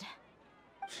brigade.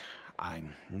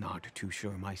 I'm not too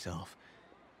sure myself.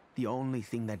 The only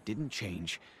thing that didn't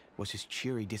change was his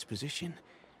cheery disposition.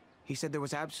 He said there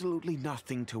was absolutely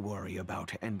nothing to worry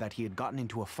about and that he had gotten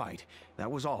into a fight.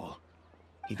 That was all.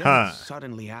 He then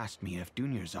suddenly asked me if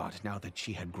Dunyarzad, now that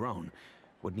she had grown,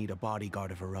 would need a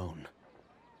bodyguard of her own.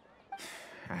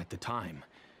 At the time,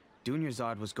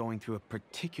 Dunyarzad was going through a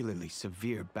particularly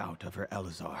severe bout of her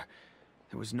Elazar.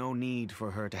 There was no need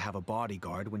for her to have a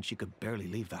bodyguard when she could barely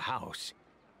leave the house.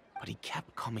 But he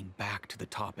kept coming back to the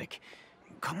topic.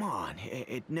 Come on,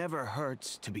 it never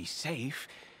hurts to be safe.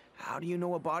 How do you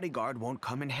know a bodyguard won't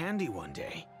come in handy one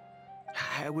day?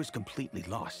 I was completely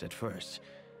lost at first,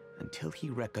 until he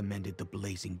recommended the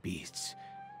Blazing Beasts,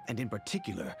 and in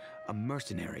particular, a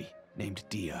mercenary named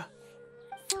Dehya.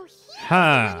 So he's the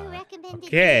Huh. one who recommended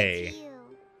Okay. Dehya to you.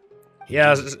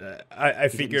 Yeah, I He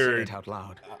didn't say figured. it out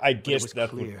loud, I but it guessed was that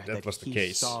clear that was the he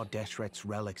case. saw Deshret's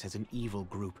relics as an evil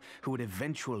group who would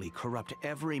eventually corrupt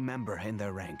every member in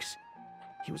their ranks.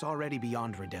 He was already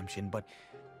beyond redemption, but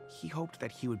he hoped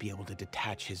that he would be able to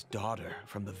detach his daughter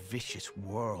from the vicious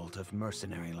world of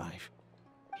mercenary life.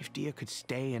 If Dehya could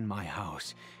stay in my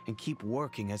house and keep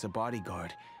working as a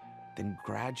bodyguard, then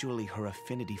gradually her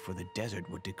affinity for the desert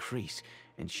would decrease,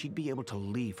 and she'd be able to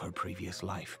leave her previous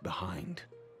life behind.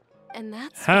 And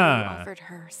that's why you Huh. offered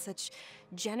her such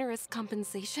generous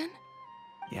compensation?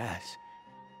 Yes,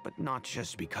 but not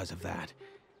just because of that.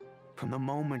 From the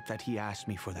moment that he asked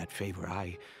me for that favor,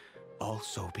 I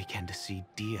also began to see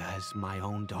Dehya as my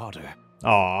own daughter.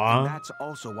 And Aww. that's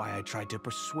also why I tried to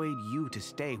persuade you to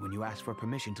stay when you asked for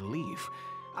permission to leave.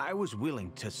 I was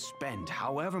willing to spend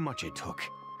however much it took.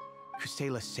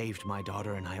 Kusela saved my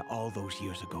daughter and I all those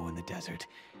years ago in the desert.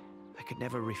 I could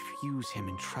never refuse him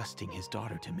entrusting his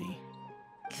daughter to me.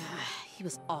 He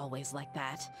was always like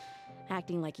that,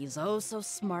 acting like he's oh so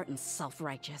smart and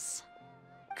self-righteous.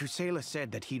 Kusela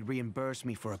said that he'd reimburse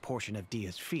me for a portion of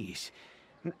Dehya's fees.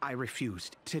 I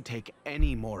refused to take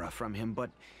any mora from him, but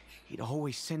he'd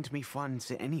always send me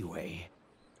funds anyway.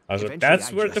 Also, Eventually,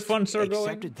 that's I where the just funds are going?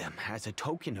 accepted them as a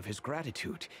token of his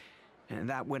gratitude. And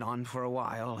that went on for a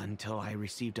while until I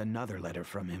received another letter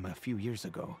from him a few years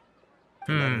ago.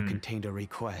 The letter contained a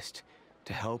request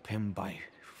to help him buy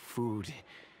food,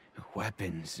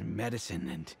 weapons, medicine,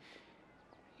 and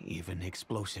even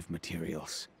explosive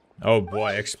materials. Oh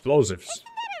boy, explosives. Isn't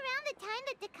that around the time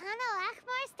that Dekhan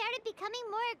al-Ahmar started becoming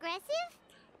more aggressive?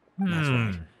 That's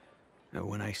right.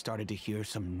 When I started to hear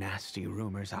some nasty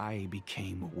rumors, I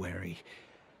became wary.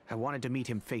 I wanted to meet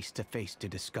him face to face to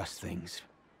discuss things.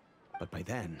 But by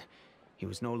then, he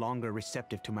was no longer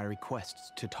receptive to my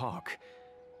requests to talk.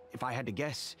 If I had to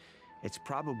guess, it's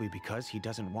probably because he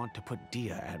doesn't want to put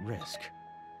Dehya at risk.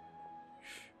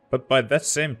 But by that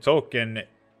same token,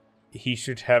 he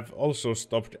should have also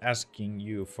stopped asking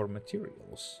you for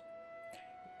materials.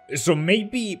 So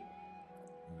maybe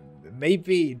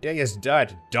Dehya's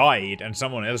dad died and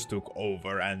someone else took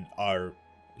over and are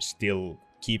still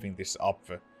keeping this up,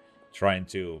 trying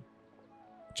to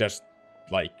just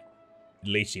like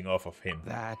leeching off of him.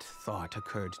 That thought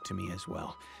occurred to me as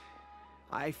well.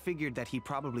 I figured that he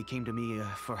probably came to me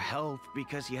for help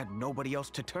because he had nobody else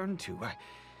to turn to.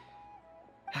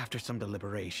 After some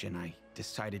deliberation, I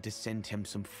decided to send him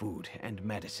some food and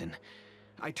medicine.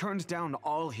 I turned down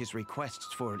all his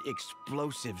requests for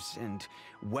explosives and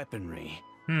weaponry.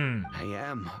 I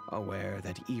am aware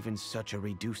that even such a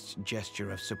reduced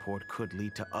gesture of support could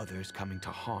lead to others coming to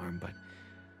harm, but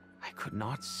I could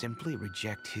not simply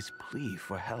reject his plea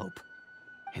for help.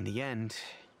 In the end,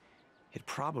 it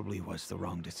probably was the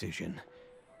wrong decision.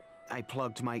 I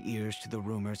plugged my ears to the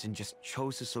rumors and just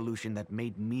chose a solution that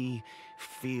made me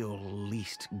feel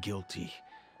least guilty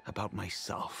about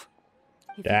myself.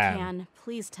 If Damn. you can,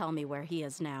 please tell me where he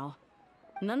is now.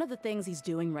 None of the things he's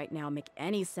doing right now make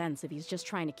any sense if he's just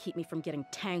trying to keep me from getting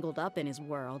tangled up in his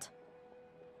world.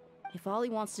 If all he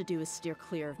wants to do is steer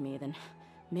clear of me, then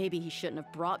maybe he shouldn't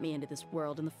have brought me into this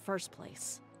world in the first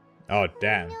place. Oh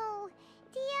damn. No,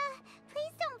 Dehya,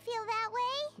 please don't feel that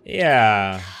way.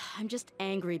 Yeah. I'm just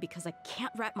angry because I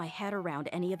can't wrap my head around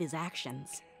any of his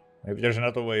actions. Maybe there's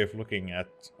another way of looking at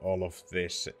all of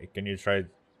this. Can you try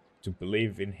to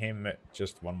believe in him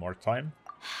just one more time?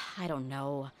 I don't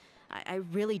know. I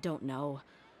really don't know.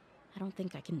 I don't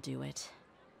think I can do it.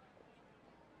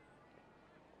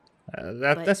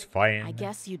 But That's fine. I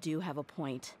guess you do have a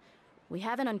point. We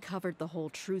haven't uncovered the whole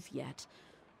truth yet.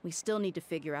 We still need to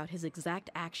figure out his exact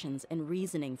actions and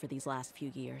reasoning for these last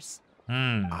few years.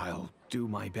 I'll do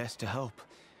my best to help.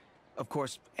 Of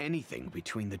course, anything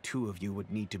between the two of you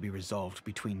would need to be resolved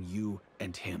between you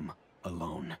and him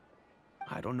alone.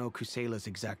 I don't know Kusela's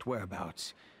exact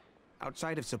whereabouts.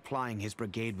 Outside of supplying his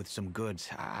brigade with some goods,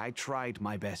 I tried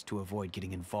my best to avoid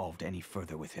getting involved any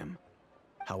further with him.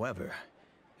 However,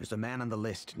 there's a man on the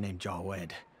list named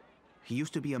Jawed. He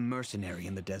used to be a mercenary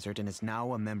in the desert and is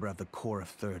now a member of the Corps of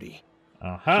 30.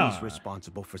 He's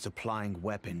responsible for supplying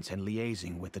weapons and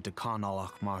liaising with the Dekhan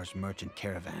al-Ahmar's merchant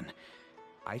caravan.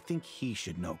 I think he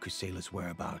should know Kusela's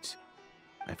whereabouts.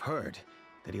 I've heard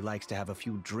that he likes to have a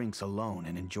few drinks alone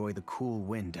and enjoy the cool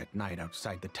wind at night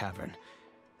outside the tavern.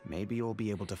 Maybe you'll be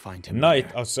able to find him Night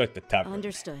there. outside the tavern.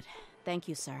 Understood. Thank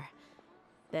you, sir.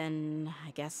 Then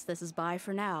I guess this is bye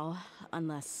for now,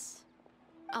 unless...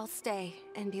 I'll stay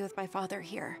and be with my father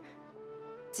here.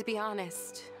 To be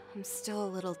honest, I'm still a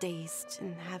little dazed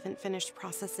and haven't finished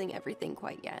processing everything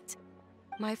quite yet.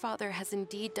 My father has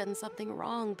indeed done something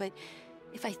wrong, but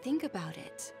If I think about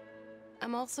it,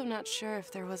 I'm also not sure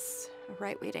if there was a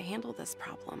right way to handle this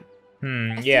problem.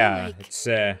 I feel Yeah, like it's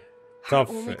a our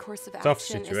only course of tough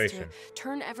action situation. is to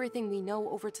turn everything we know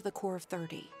over to the core of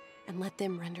 30 and let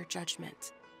them render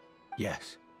judgment.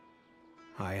 Yes.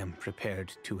 I am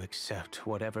prepared to accept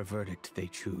whatever verdict they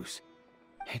choose.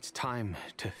 It's time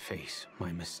to face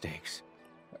my mistakes.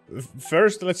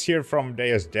 First, let's hear from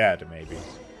Dehya's dad, maybe.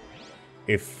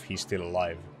 If he's still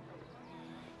alive.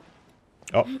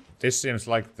 Oh, this seems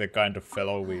like the kind of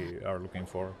fellow we are looking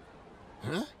for.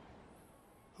 Huh?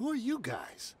 Who are you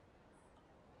guys?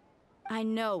 I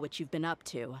know what you've been up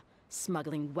to.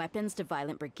 Smuggling weapons to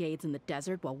violent brigades in the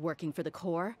desert while working for the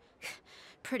Corps.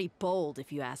 Pretty bold,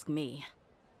 if you ask me.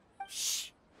 Shh.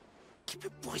 Keep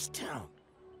your voice down.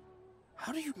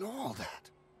 How do you know all that?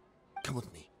 Come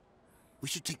with me. We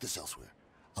should take this elsewhere.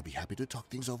 I'll be happy to talk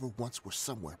things over once we're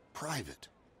somewhere private.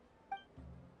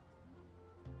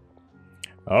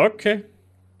 Okay.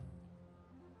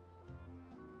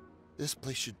 This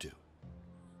place should do.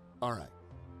 Alright.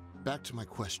 Back to my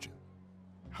question.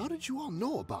 How did you all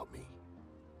know about me?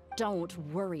 Don't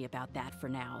worry about that for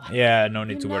now. Yeah, no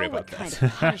need to worry about You know what that.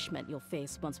 kind of punishment you'll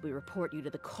face once we report you to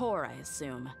the Corps, I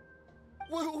assume.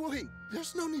 Wait.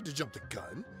 There's no need to jump the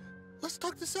gun. Let's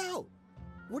talk this out.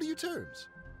 What are your terms?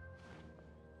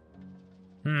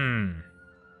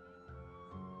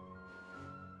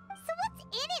 So what's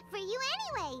in it for you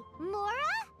anyway,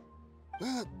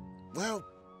 Mora? Well,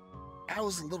 I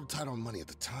was a little tight on money at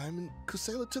the time, and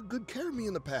Kusela took good care of me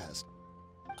in the past.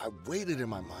 I waited in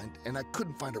my mind, and I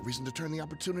couldn't find a reason to turn the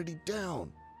opportunity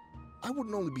down. I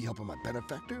wouldn't only be helping my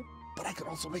benefactor, but I could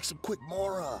also make some quick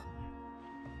Mora.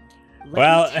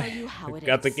 Well, Let me tell you how it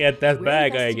got to is. get that We're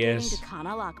bag, I investigating guess. to Khan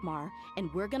al-Akmar,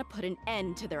 and we're gonna put an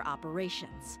end to their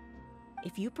operations.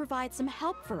 If you provide some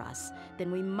help for us,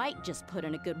 then we might just put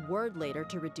in a good word later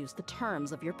to reduce the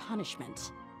terms of your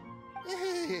punishment.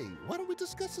 Hey, why don't we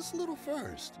discuss this a little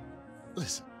first?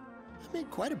 Listen, I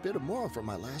made quite a bit of Mora from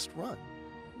my last run.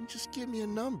 Just give me a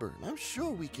number, and I'm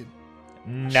sure we can...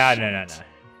 No.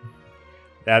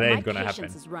 That ain't gonna My happen.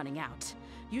 patience is running out.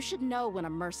 You should know when a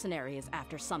mercenary is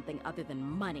after something other than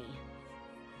money.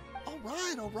 All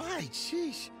right,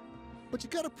 sheesh. But you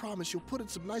gotta promise you'll put in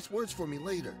some nice words for me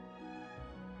later.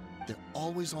 They're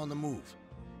always on the move.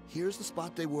 Here's the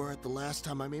spot they were at the last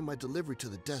time I made my delivery to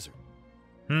the desert.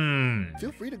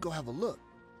 Feel free to go have a look.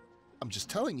 I'm just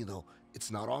telling you though,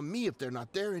 it's not on me if they're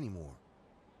not there anymore.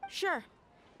 Sure.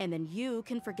 And then you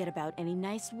can forget about any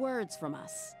nice words from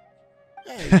us.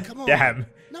 Hey, come on. Damn.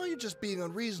 Now you're just being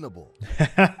unreasonable.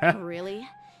 Really?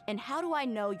 And how do I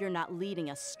know you're not leading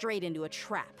us straight into a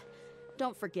trap?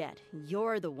 Don't forget,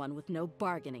 you're the one with no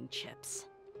bargaining chips.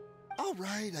 All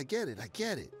right, I get it.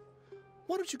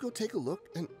 Why don't you go take a look,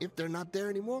 and if they're not there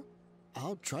anymore,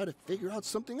 I'll try to figure out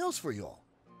something else for y'all.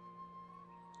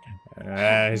 He's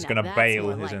Now gonna that's bail,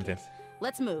 more like isn't it?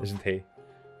 Let's move. Isn't he?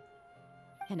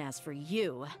 And as for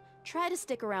you, try to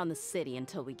stick around the city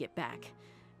until we get back.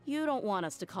 You don't want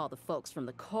us to call the folks from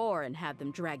the Corps and have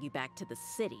them drag you back to the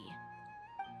city.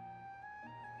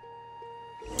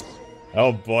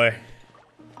 Oh boy.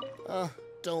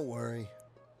 Don't worry.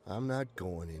 I'm not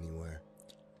going anywhere.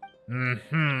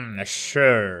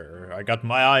 Sure. I got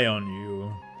my eye on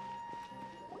you.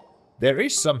 There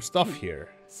is some stuff here.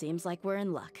 Seems like we're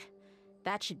in luck.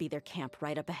 That should be their camp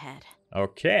right up ahead.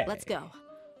 Okay. Let's go.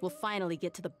 We'll finally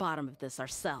get to the bottom of this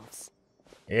ourselves.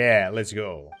 Yeah, let's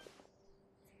go.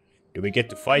 Do we get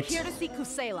to fight? Here to see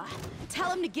Kusela.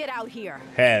 Tell him to get out here.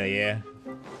 Hell yeah.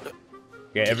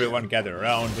 Okay, everyone gather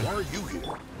around. Why are you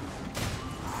here?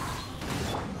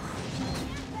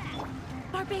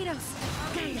 Barbados!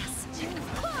 Guide us!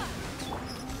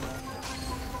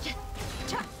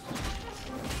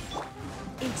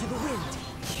 Into the wind.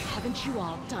 Haven't you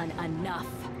all done enough?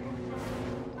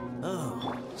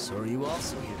 Oh, so are you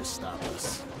also here to stop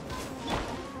us?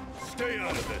 Stay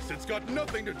out of this. It's got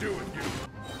nothing to do with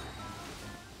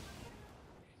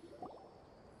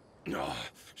you. Oh,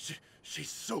 she's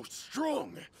so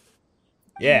strong.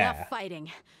 Yeah. Enough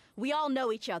fighting. We all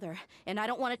know each other, and I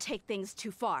don't want to take things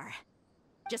too far.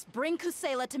 Just bring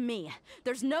Kusela to me.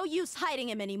 There's no use hiding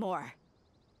him anymore.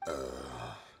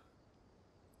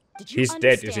 Did you He's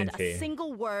dead, understand isn't he? a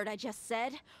single word I just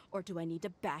said? Or do I need to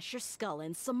bash your skull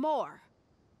in some more?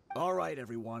 All right,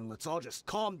 everyone, let's all just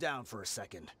calm down for a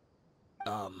second.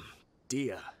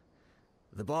 Dehya,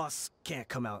 the boss can't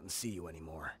come out and see you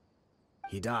anymore.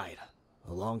 He died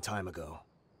a long time ago.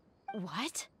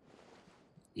 What?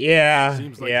 Yeah,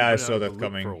 Seems like yeah, I you've been saw out of that the loop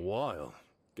coming. for a while.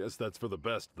 Guess that's for the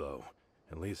best, though.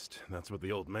 At least that's what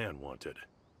the old man wanted.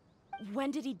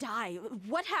 When did he die?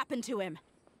 What happened to him?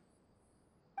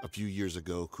 A few years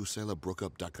ago, Kusela broke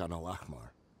up Dakan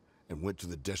al-Ahmar and went to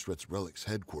the Deshret's Relics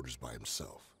headquarters by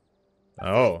himself.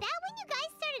 Oh. Is that when you guys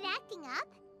started acting up?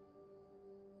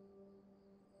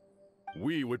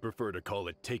 We would prefer to call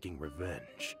it taking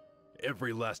revenge.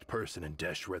 Every last person in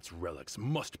Deshret's Relics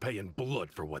must pay in blood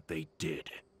for what they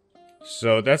did.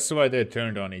 So that's why they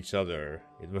turned on each other.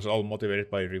 It was all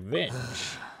motivated by revenge.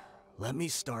 Let me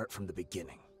start from the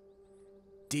beginning.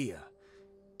 Dehya,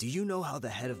 do you know how the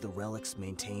head of the Relics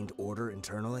maintained order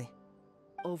internally?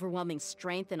 Overwhelming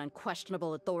strength and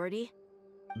unquestionable authority?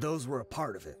 Those were a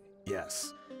part of it,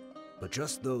 yes. But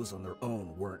just those on their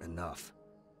own weren't enough.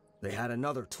 They had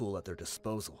another tool at their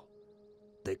disposal.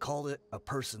 They called it a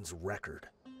person's record.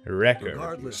 Record,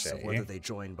 Regardless you of say? whether they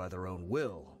joined by their own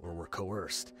will or were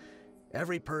coerced,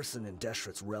 every person in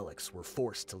Deshret's Relics were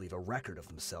forced to leave a record of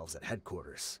themselves at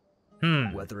headquarters.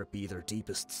 Whether it be their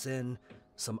deepest sin,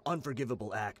 some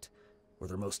unforgivable act, or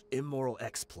their most immoral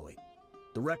exploit,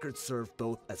 the record served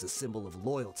both as a symbol of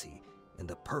loyalty and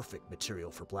the perfect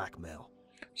material for blackmail.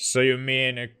 So you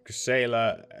mean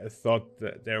Kusela thought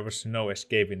that there was no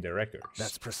escaping the records?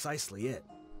 That's precisely it.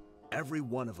 Every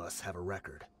one of us have a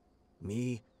record.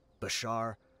 Me,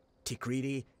 Bashar,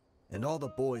 Tikriti, and all the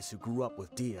boys who grew up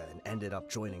with Dehya and ended up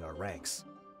joining our ranks.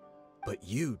 But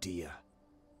you, Dehya,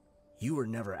 you were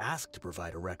never asked to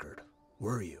provide a record,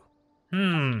 were you?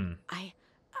 I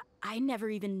never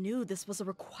even knew this was a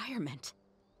requirement.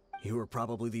 You were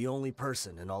probably the only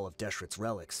person in all of Deshret's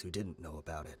Relics who didn't know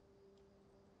about it.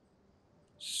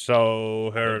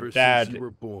 So her Ever dad since you were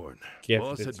born, gifted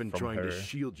Boss had been from trying to her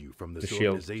shield you from to this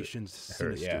shield organization's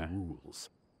her, sinister yeah. rules.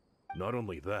 Not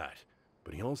only that,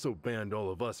 but he also banned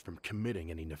all of us from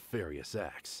committing any nefarious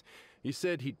acts. He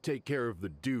said he'd take care of the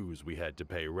dues we had to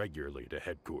pay regularly to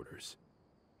headquarters.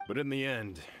 But in the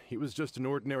end, he was just an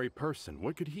ordinary person.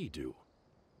 What could he do?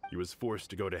 He was forced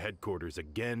to go to headquarters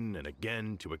again and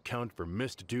again to account for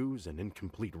missed dues and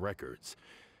incomplete records.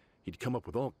 He'd come up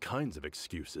with all kinds of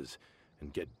excuses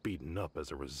and get beaten up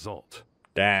as a result.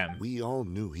 Damn. We all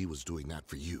knew he was doing that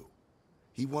for you.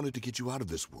 He wanted to get you out of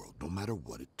this world, no matter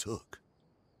what it took.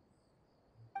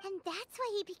 And that's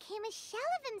why he became a shell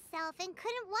of himself and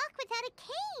couldn't walk without a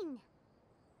cane.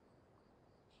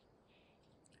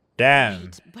 Damn.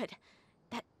 Wait, but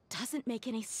that doesn't make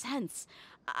any sense.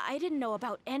 I didn't know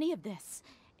about any of this,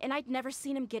 and I'd never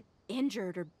seen him get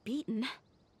injured or beaten.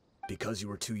 Because you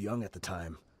were too young at the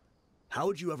time. How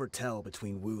would you ever tell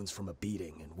between wounds from a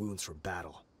beating and wounds from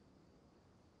battle?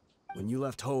 When you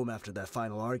left home after that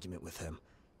final argument with him,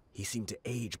 he seemed to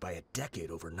age by a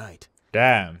decade overnight.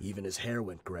 Damn. Even his hair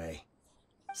went gray.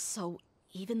 So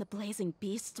even the blazing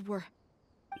beasts were...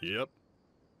 Yep.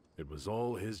 It was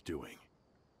all his doing.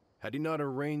 Had he not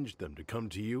arranged them to come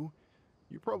to you,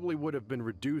 you probably would have been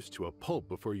reduced to a pulp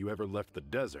before you ever left the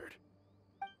desert.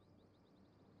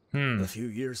 A few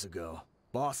years ago,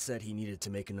 Boss said he needed to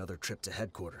make another trip to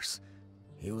headquarters.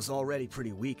 He was already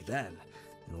pretty weak then,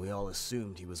 and we all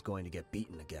assumed he was going to get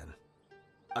beaten again.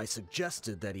 I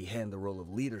suggested that he hand the role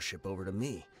of leadership over to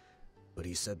me, but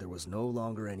he said there was no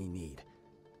longer any need,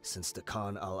 since the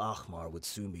Khan al-Ahmar would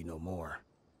soon be no more.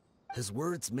 His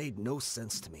words made no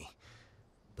sense to me,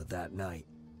 but that night,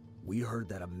 we heard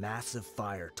that a massive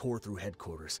fire tore through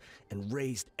headquarters and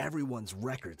razed everyone's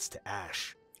records to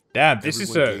ash. Damn, this is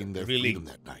Everyone a gained their really freedom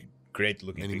that night. great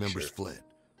looking Many picture. members fled,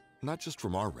 not just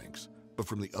from our ranks, but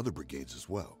from the other brigades as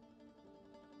well.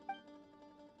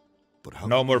 But how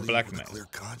No could we more leave blackmail. with a clear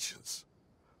conscience?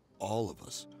 All of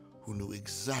us who knew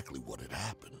exactly what had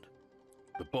happened.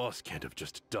 The boss can't have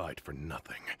just died for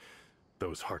nothing.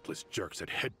 Those heartless jerks at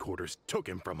headquarters took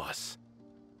him from us.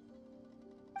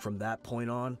 From that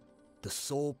point on, the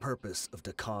sole purpose of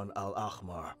the Khan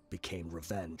al-Ahmar became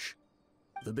revenge.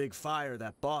 The big fire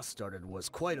that Boss started was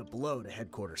quite a blow to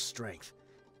headquarters' strength.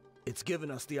 It's given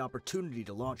us the opportunity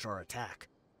to launch our attack.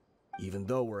 Even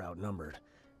though we're outnumbered,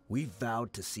 we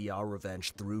vowed to see our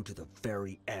revenge through to the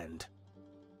very end.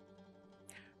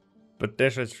 But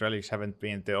Desert Relics haven't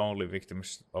been the only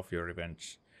victims of your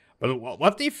revenge. But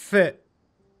what if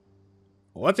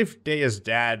Dehya's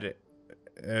dad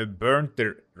burned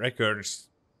the records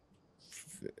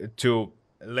to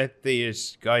let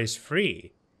these guys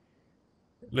free?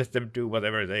 Let them do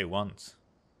whatever they want.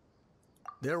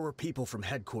 There were people from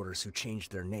headquarters who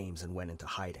changed their names and went into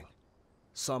hiding.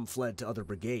 Some fled to other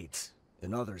brigades,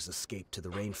 and others escaped to the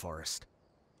rainforest.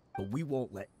 But we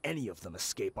won't let any of them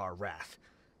escape our wrath.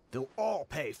 They'll all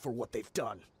pay for what they've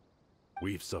done.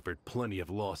 We've suffered plenty of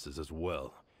losses as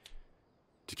well.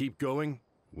 To keep going,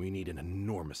 we need an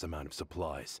enormous amount of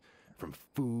supplies, from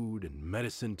food and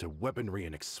medicine to weaponry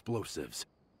and explosives.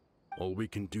 All we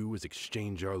can do is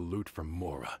exchange our loot from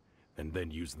Mora, and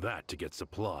then used that to get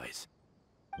supplies.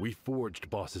 We forged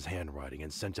Boss's handwriting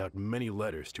and sent out many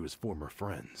letters to his former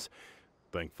friends.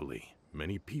 Thankfully,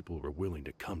 many people were willing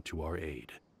to come to our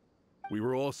aid. We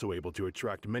were also able to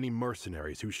attract many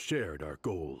mercenaries who shared our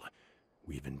goal.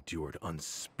 We've endured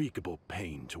unspeakable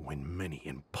pain to win many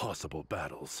impossible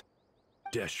battles.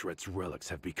 Deshret's relics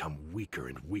have become weaker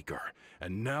and weaker,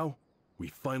 and now we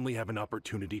finally have an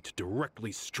opportunity to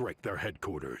directly strike their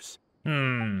headquarters.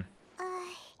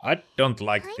 I don't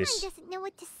like Paimon this. doesn't know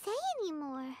what to say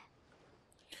anymore.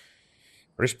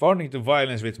 Responding to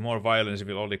violence with more violence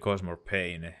will only cause more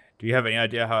pain. Do you have any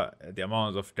idea how the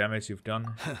amount of damage you've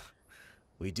done?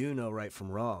 We do know right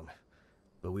from wrong,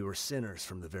 but we were sinners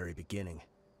from the very beginning.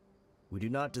 We do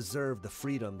not deserve the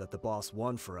freedom that the boss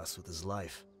won for us with his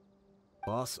life.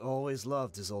 Boss always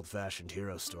loved his old-fashioned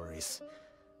hero stories.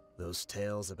 Those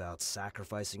tales about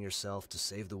sacrificing yourself to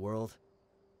save the world.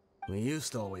 We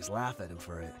used to always laugh at him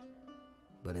for it.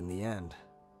 But in the end,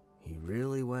 he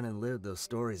really went and lived those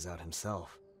stories out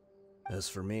himself. As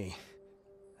for me,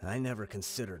 I never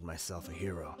considered myself a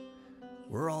hero.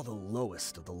 We're all the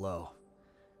lowest of the low.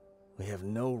 We have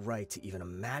no right to even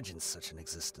imagine such an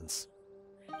existence.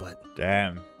 But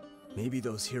Damn. maybe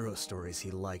those hero stories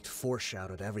he liked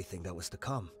foreshadowed everything that was to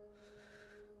come.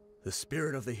 The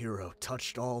spirit of the hero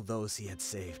touched all those he had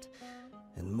saved,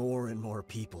 and more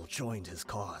people joined his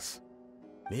cause.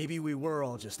 Maybe we were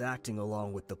all just acting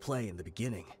along with the play in the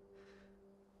beginning.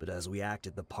 But as we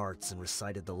acted the parts and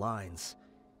recited the lines,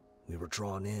 we were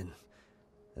drawn in.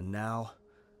 And now,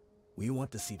 we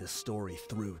want to see the story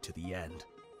through to the end.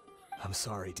 I'm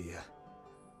sorry, Dehya.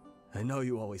 I know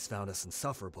you always found us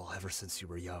insufferable ever since you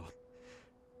were young.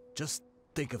 Just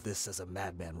think of this as a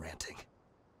madman ranting.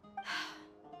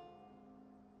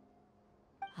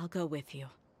 I'll go with you.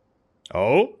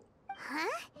 Oh?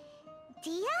 Huh?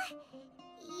 Dehya?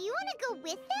 You wanna go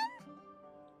with them?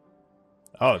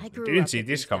 Oh, I grew didn't up see with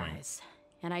this these coming. guys,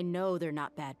 and I know they're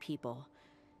not bad people.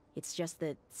 It's just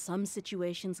that some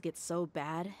situations get so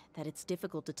bad that it's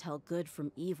difficult to tell good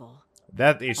from evil.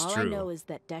 That is All true. I know is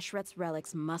that Deshret's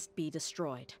relics must be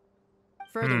destroyed.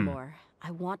 Furthermore,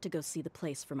 I want to go see the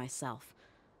place for myself.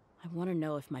 I want to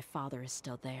know if my father is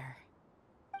still there.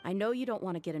 I know you don't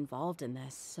want to get involved in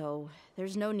this, so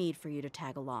there's no need for you to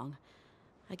tag along.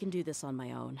 I can do this on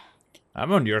my own.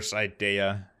 I'm on your side,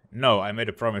 Dehya. No, I made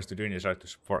a promise to doing this right to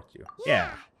support you. Yeah.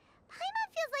 Paimon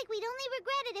feels like we'd only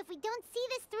regret it if we don't see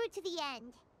this through to the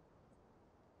end.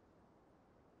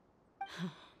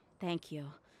 Thank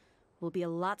you. We'll be a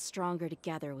lot stronger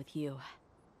together with you.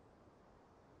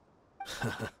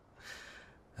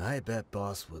 I bet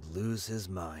Boss would lose his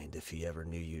mind if he ever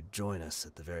knew you'd join us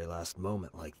at the very last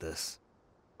moment like this.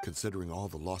 Considering all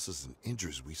the losses and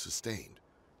injuries we sustained,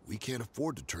 we can't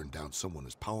afford to turn down someone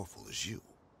as powerful as you.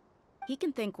 He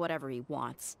can think whatever he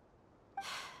wants.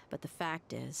 But the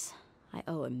fact is, I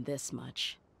owe him this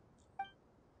much.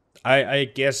 I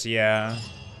guess, yeah.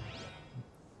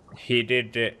 He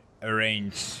did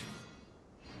arrange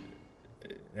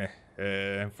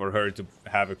for her to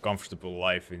have a comfortable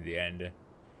life in the end.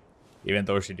 Even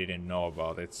though she didn't know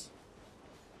about it.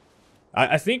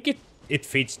 I think it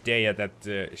fits Dehya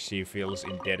that she feels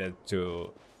indebted to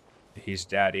his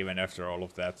dad even after all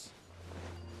of that. Is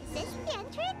this the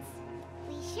entrance?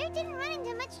 We sure didn't run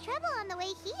into much trouble on the way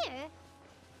here.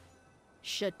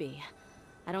 Should be.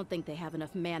 I don't think they have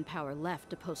enough manpower left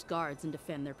to post guards and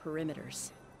defend their perimeters.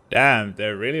 Damn,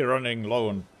 they're really running low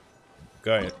on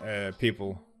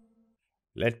people.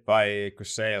 Led by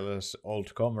Kusela's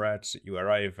old comrades, you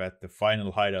arrive at the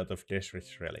final hideout of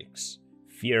Deshret's relics.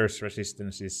 Fierce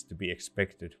resistance is to be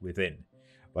expected within,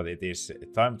 but it is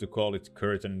time to call it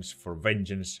curtains for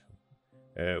vengeance,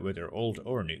 whether old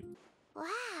or new.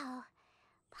 Wow.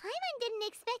 Paimon didn't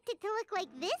expect it to look like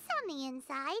this on the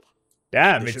inside.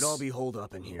 Damn, They it's should all be holed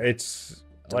up in here. it's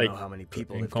Don't like know how many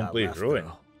people in they've got complete left, ruin.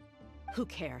 though. Who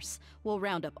cares? We'll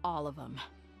round up all of them.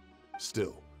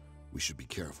 Still, we should be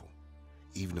careful.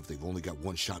 Even if they've only got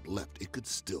one shot left, it could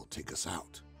still take us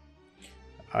out.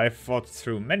 I've fought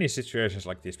through many situations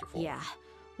like this before. Yeah,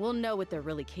 we'll know what they're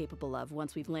really capable of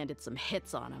once we've landed some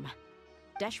hits on them.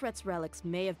 Deshret's relics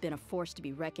may have been a force to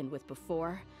be reckoned with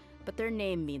before, but their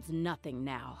name means nothing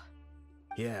now.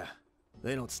 Yeah,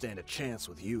 they don't stand a chance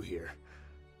with you here.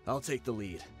 I'll take the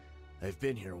lead. I've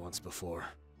been here once before.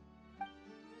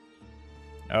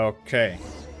 Okay.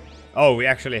 Oh, we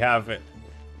actually have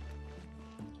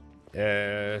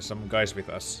some guys with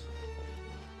us.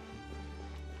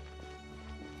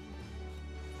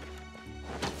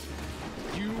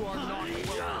 You are not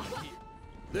welcome here.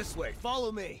 This way,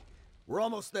 follow me. We're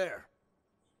almost there.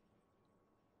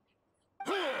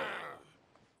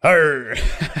 Her.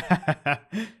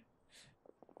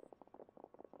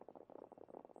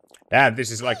 Damn,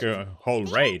 this is like a whole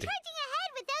raid. Charging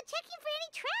ahead without checking for any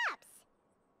traps.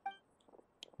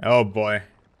 Oh boy.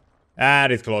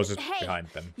 And it closes Hey, behind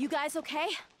them. you guys okay?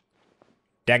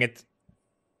 Dang it.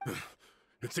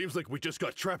 It seems like we just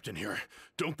got trapped in here.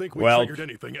 Don't think we Well. triggered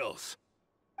anything else.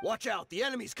 Watch out, the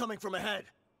enemy's coming from ahead.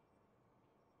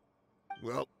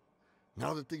 Well,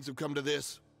 now that things have come to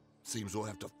this, seems we'll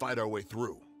have to fight our way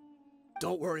through.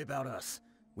 Don't worry about us.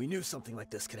 We knew something like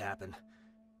this could happen.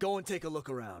 Go and take a look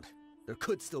around. There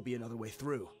could still be another way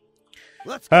through.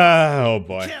 Let's go. Oh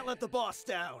boy. Can't let the boss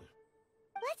down.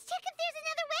 Let's check if there's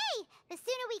another way. The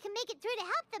sooner we can make it through to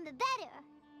help them, the better.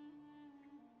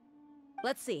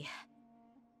 Let's see.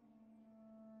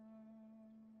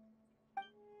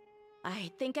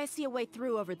 I think I see a way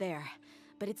through over there,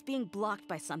 but it's being blocked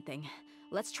by something.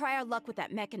 Let's try our luck with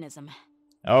that mechanism.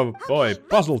 Oh boy, Okay,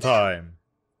 puzzle let's go. time.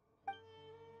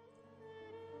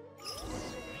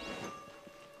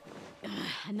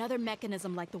 Another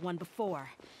mechanism like the one before,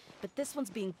 but this one's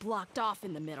being blocked off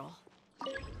in the middle.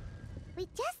 We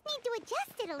just need to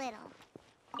adjust it a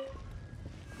little.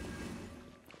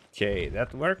 Okay,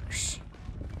 that works.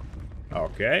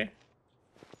 Okay.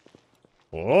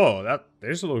 Oh,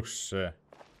 this looks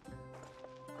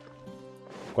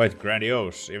quite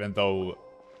grandiose, even though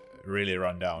really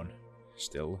run down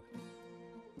still.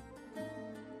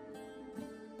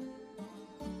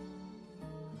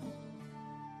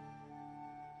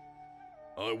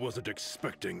 I wasn't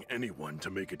expecting anyone to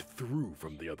make it through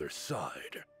from the other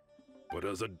side. But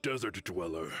as a desert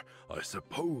dweller, I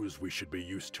suppose we should be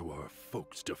used to our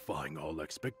folks defying all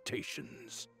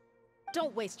expectations.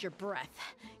 Don't waste your breath.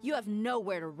 You have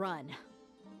nowhere to run.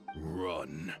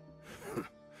 Run?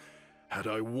 Had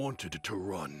I wanted to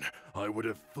run, I would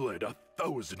have fled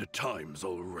 1,000 times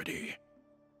already.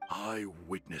 I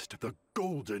witnessed the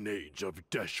golden age of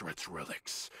Deshret's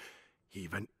relics.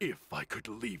 Even if I could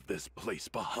leave this place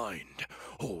behind,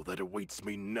 all that awaits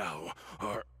me now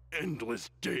are endless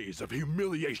days of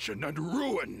humiliation and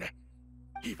ruin.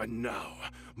 Even now,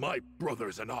 my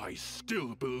brothers and I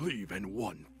still believe in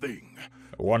one thing.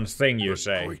 One thing you The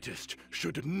say. greatest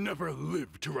should never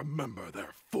live to remember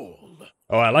their fall.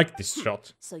 Oh, I like this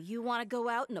shot. So you want to go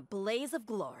out in a blaze of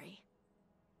glory.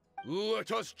 Let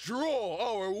us draw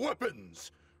our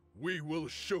weapons. We will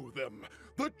show them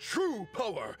the true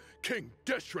power King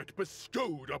Deshret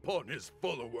bestowed upon his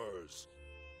followers.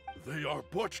 They are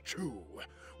but two,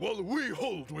 while we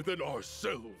hold within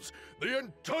ourselves the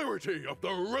entirety of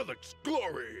the relic's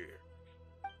glory.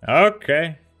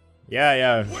 Okay.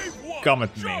 Yeah. Wave one, Come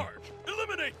at me. charge!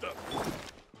 Eliminate them!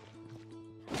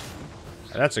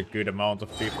 That's a good amount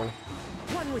of people.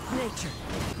 One with nature.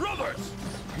 Brothers!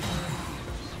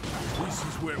 This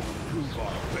is where we prove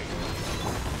our faith.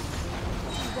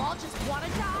 You all just want to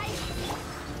die?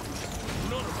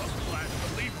 None of us plan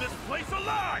to leave this place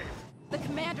alive! The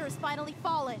commander has finally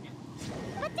fallen.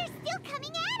 But they're still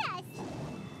coming at us!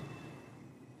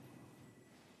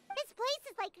 This place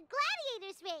is like a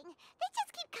gladiator's ring. They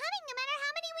just keep coming no matter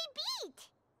how many we beat!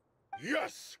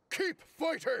 Yes, keep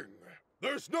fighting!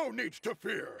 There's no need to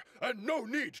fear, and no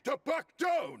need to back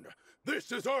down!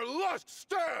 This is our last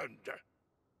stand!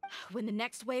 When the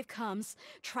next wave comes,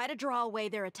 try to draw away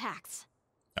their attacks.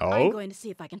 Oh? I'm going to see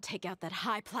if I can take out that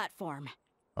high platform.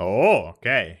 Oh,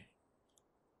 okay.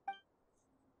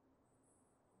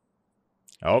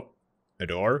 Oh, a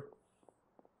door.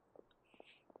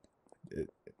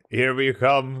 Here we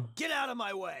come. Get out of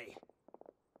my way!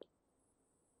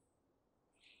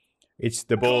 It's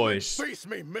the boys. Come and face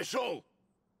me, Michel!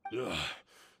 Ugh,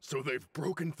 so they've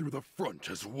broken through the front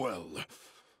as well.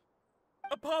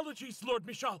 Apologies, Lord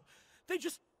Michal. They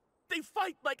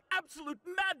fight like absolute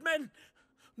madmen.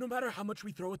 No matter how much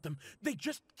we throw at them, they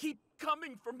just keep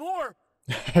coming for more.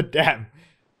 Damn.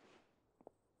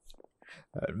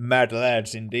 Mad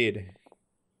lads indeed.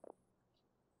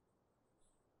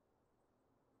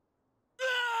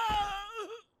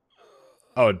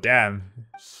 Oh, damn.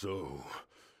 So,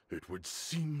 it would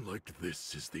seem like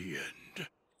this is the end.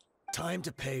 Time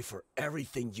to pay for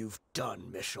everything you've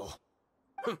done, Michel.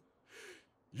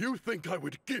 You think I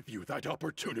would give you that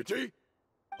opportunity?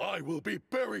 I will be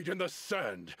buried in the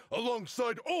sand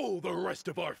alongside all the rest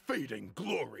of our fading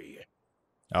glory.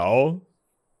 Oh?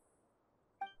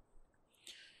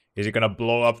 Is he gonna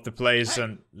blow up the place Hey,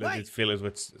 and wait.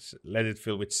 let it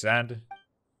fill with sand?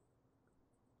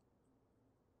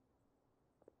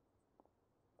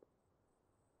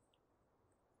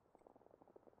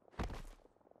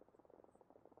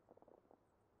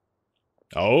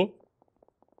 Oh?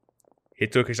 He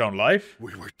took his own life?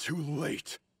 We were too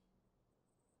late.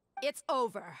 It's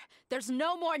over. There's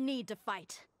no more need to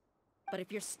fight. But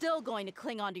if you're still going to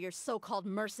cling on to your so-called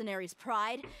mercenary's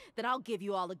pride, then I'll give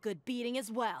you all a good beating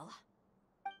as well.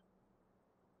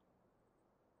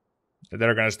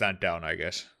 They're gonna stand down, I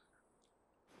guess.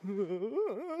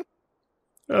 I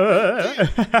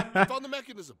found the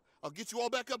mechanism. I'll get you all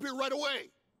back up here right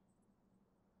away.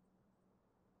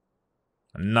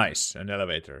 Nice, an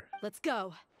elevator. Let's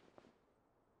go.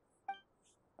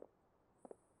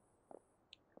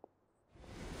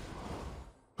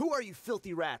 Who are you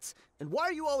filthy rats? And why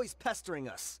are you always pestering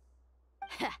us?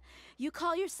 You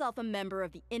call yourself a member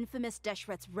of the infamous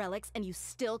Deshret's relics, and you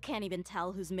still can't even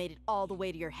tell who's made it all the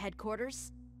way to your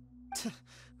headquarters?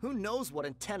 Who knows what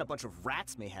intent a bunch of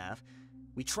rats may have?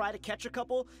 We try to catch a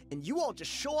couple, and you all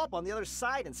just show up on the other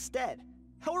side instead.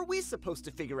 How are we supposed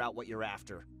to figure out what you're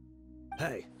after?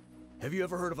 Hey, have you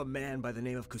ever heard of a man by the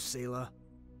name of Kusela?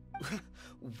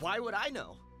 Why would I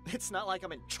know? It's not like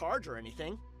I'm in charge or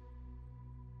anything.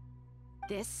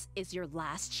 This is your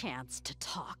last chance to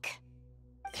talk.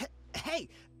 Hey,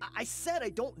 I said I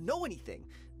don't know anything.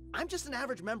 I'm just an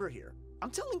average member here.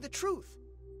 I'm telling the truth.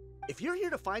 If you're here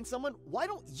to find someone, why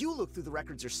don't you look through the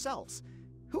records yourselves?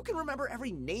 Who can remember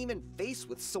every name and face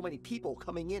with so many people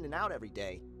coming in and out every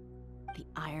day? The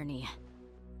irony.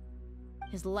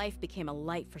 His life became a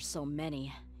light for so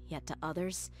many, yet to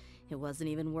others, it wasn't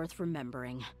even worth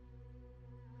remembering.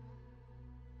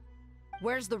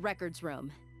 Where's the records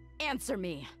room? Answer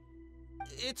me!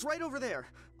 It's right over there.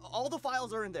 All the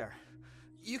files are in there.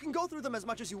 You can go through them as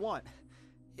much as you want.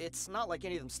 It's not like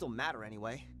any of them still matter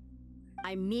anyway.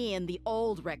 I mean the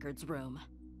old records room.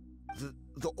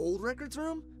 The old records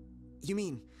room? You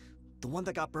mean the one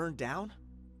that got burned down?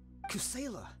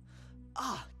 Kusela.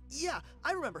 Ah, yeah,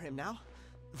 I remember him now.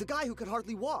 The guy who could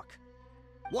hardly walk.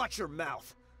 Watch your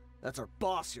mouth. That's our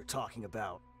boss you're talking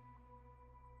about.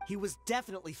 He was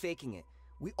definitely faking it.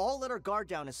 We all let our guard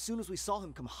down as soon as we saw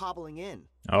him come hobbling in.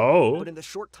 Oh. But in the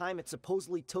short time it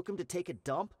supposedly took him to take a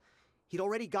dump, he'd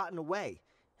already gotten away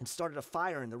and started a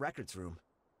fire in the records room.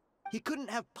 He couldn't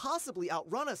have possibly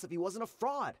outrun us if he wasn't a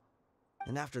fraud.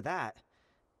 And after that,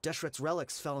 Deshret's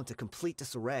relics fell into complete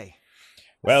disarray.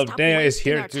 Well, Stop Dehya is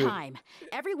wasting here our to time.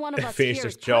 Every one of us finish here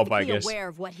his is job, I perfectly guess. aware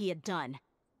of what he had done.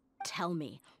 Tell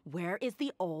me, where is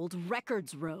the old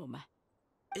records room?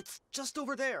 It's just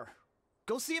over there.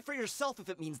 Go see it for yourself if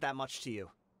it means that much to you.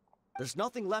 There's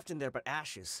nothing left in there but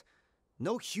ashes.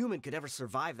 No human could ever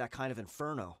survive that kind of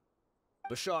inferno.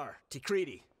 Bashar,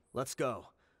 Tikriti, let's go.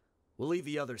 We'll leave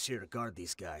the others here to guard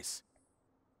these guys.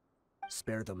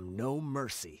 Spare them no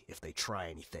mercy if they try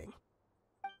anything.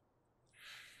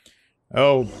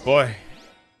 Oh boy.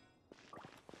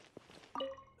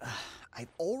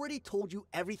 I've already told you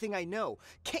everything I know.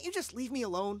 Can't you just leave me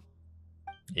alone?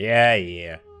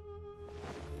 Yeah.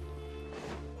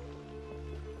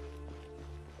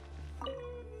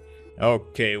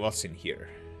 Okay, what's in here?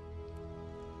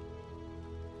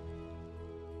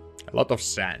 A lot of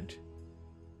sand.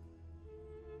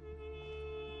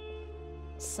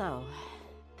 So,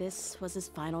 this was his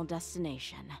final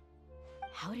destination.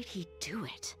 How did he do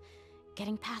it?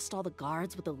 Getting past all the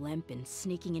guards with a limp and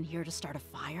sneaking in here to start a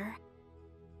fire?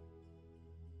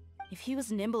 If he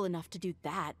was nimble enough to do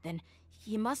that, then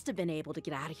he must have been able to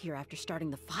get out of here after starting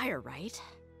the fire, right?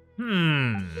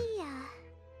 Yeah.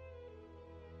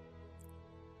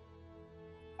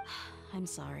 I'm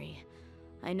sorry.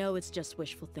 I know it's just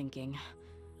wishful thinking.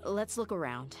 Let's look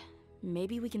around.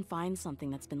 Maybe we can find something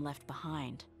that's been left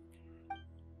behind.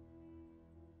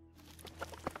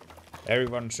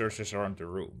 Everyone searches around the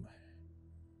room.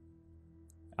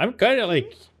 I'm kinda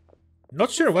like not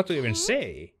sure what to even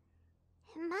say.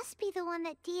 It must be the one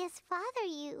that Dia's father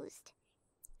used.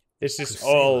 This is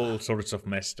all sorts of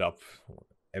messed up.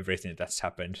 Everything that's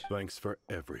happened. Thanks for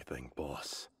everything,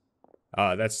 boss.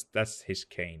 Ah, that's his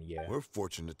cane, yeah. We're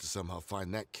fortunate to somehow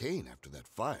find that cane after that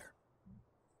fire.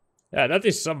 Yeah, that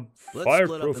is some Let's split up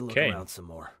fireproof and look cane. around some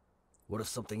more. What if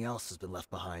something else has been left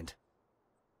behind?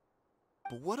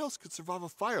 But what else could survive a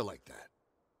fire like that?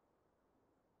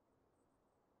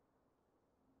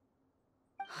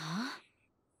 Huh?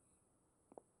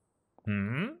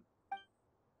 Hmm?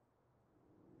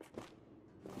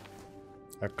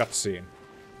 A cutscene.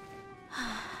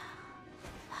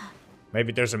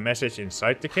 Maybe there's a message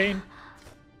inside the cane?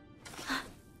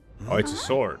 Oh, it's a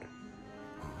sword.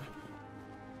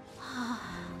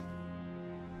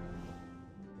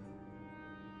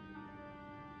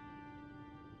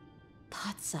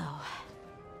 Thought so.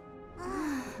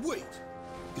 Wait!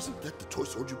 Isn't that the toy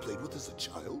sword you played with as a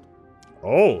child?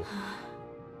 Oh!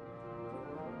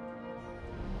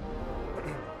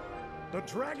 The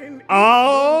dragon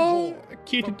Oh, is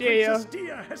cute for Dehya. Princess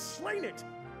Dehya has slain it.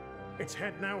 Its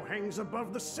head now hangs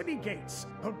above the city gates.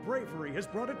 Her bravery has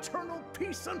brought eternal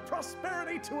peace and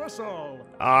prosperity to us all.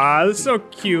 Ah, that's so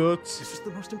cute. This is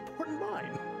the most important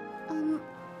line.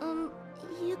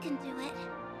 You can do it.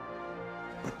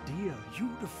 But Dehya, you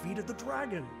defeated the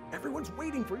dragon. Everyone's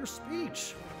waiting for your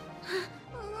speech.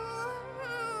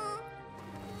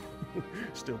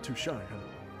 Still too shy,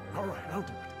 huh? All right, I'll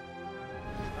do it.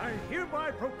 I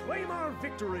hereby proclaim our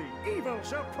victory. Evil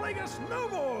shall plague us no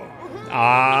more.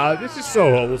 Ah, this is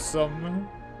so wholesome.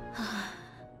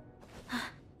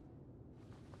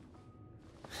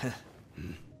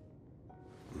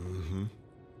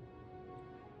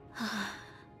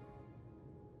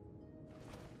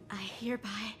 I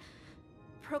hereby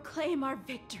proclaim our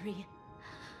victory.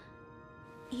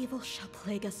 Evil shall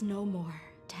plague us no more,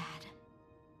 Dad.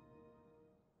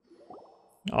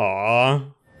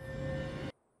 Aww.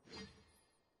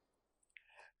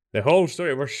 The whole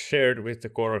story was shared with the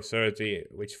Core of 30,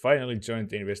 which finally joined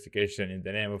the investigation in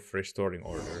the name of restoring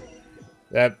order.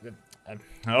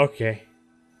 Okay.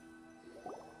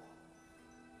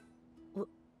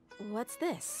 What's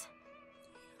this?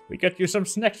 We got you some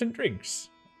snacks and drinks.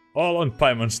 All on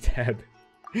Paimon's tab.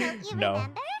 Don't you No.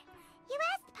 remember? You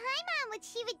asked Paimon what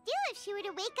she would do if she were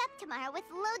to wake up tomorrow with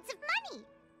loads of money.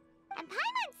 And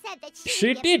Paimon said that she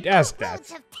would did get ask loads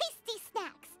that. of tasty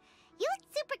snacks. You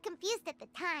looked super confused at the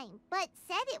time, but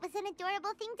said it was an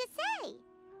adorable thing to say.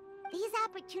 These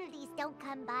opportunities don't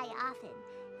come by often.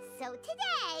 So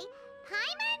today,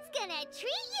 Paimon's gonna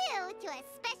treat you to a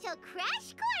special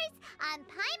crash course on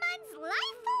Paimon's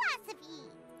life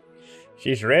philosophy.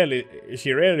 She rarely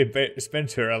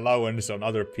spends her allowance on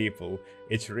other people.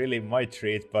 It's really my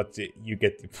treat, but you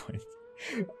get the point.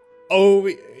 Oh,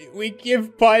 we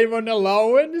give Paimon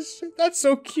allowance? That's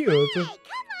so cute. Hey, come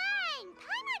on!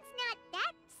 Paimon's not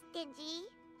that stingy.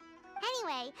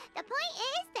 Anyway, the point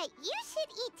is that you should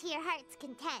eat to your heart's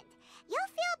content. You'll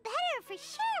feel better for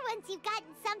sure once you've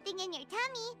gotten something in your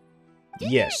tummy.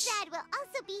 Yes. Dad will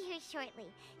also be here shortly.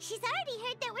 She's already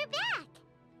heard that we're back.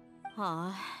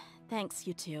 Aw, thanks,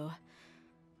 you two.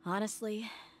 Honestly,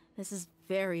 this is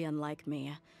very unlike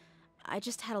me. I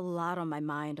just had a lot on my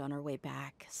mind on our way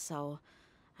back, so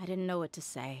I didn't know what to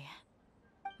say.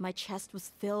 My chest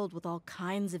was filled with all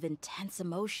kinds of intense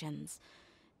emotions.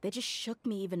 They just shook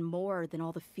me even more than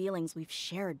all the feelings we've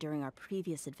shared during our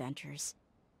previous adventures.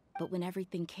 But when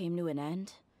everything came to an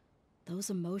end, those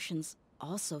emotions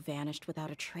also vanished without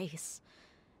a trace,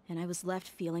 and I was left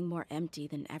feeling more empty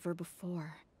than ever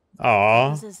before. It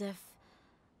Aww. was as if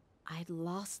I'd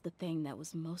lost the thing that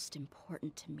was most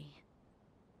important to me.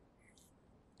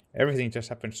 Everything just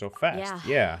happened so fast.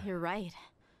 Yeah. You're right.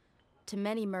 To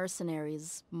many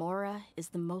mercenaries, Mora is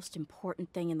the most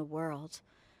important thing in the world.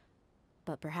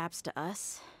 But perhaps to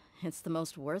us, it's the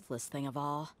most worthless thing of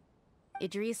all.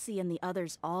 Idrisi and the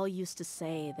others all used to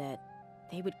say that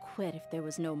they would quit if there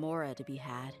was no Mora to be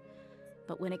had.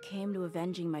 But when it came to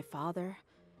avenging my father,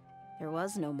 there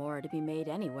was no Mora to be made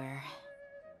anywhere.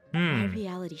 My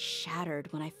reality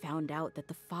shattered when I found out that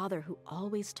the father who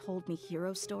always told me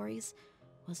hero stories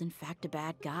was in fact a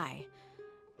bad guy.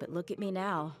 But look at me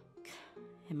now.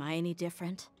 Am I any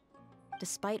different?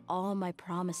 Despite all my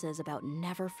promises about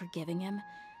never forgiving him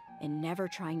and never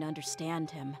trying to understand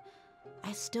him,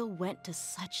 I still went to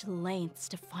such lengths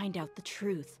to find out the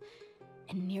truth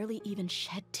and nearly even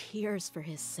shed tears for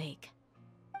his sake.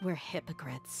 We're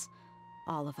hypocrites,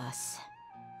 all of us.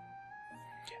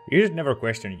 You should never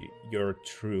question your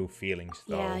true feelings,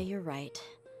 though. Yeah, you're right.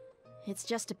 It's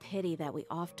just a pity that we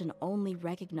often only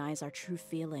recognize our true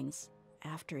feelings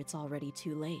after it's already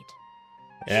too late.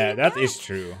 Yeah, that is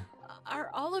true.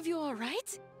 Are all of you all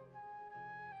right?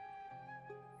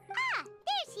 Ah,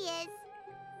 there she is.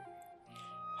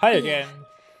 Hi again.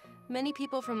 Many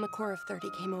people from the Core of 30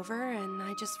 came over, and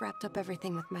I just wrapped up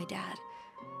everything with my dad.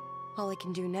 All I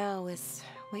can do now is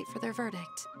wait for their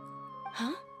verdict.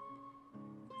 Huh?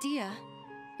 Dehya,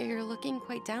 you're looking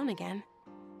quite down again.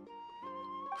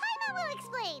 Paimon will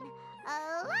explain.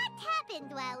 A lot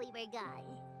happened while we were gone.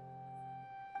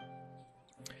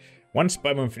 Once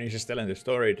Paimon finishes telling the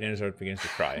story, Dinosaur begins to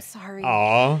cry. I'm sorry.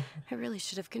 Aww. I really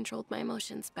should have controlled my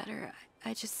emotions better.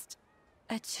 I just...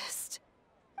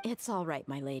 It's all right,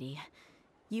 my lady.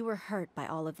 You were hurt by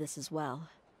all of this as well.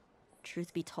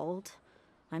 Truth be told,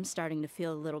 I'm starting to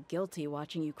feel a little guilty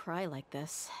watching you cry like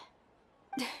this.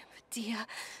 Dehya,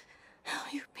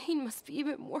 your pain must be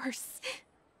even worse.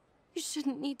 You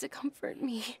shouldn't need to comfort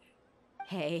me.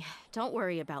 Hey, don't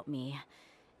worry about me.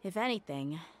 If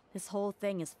anything, this whole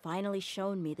thing has finally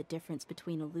shown me the difference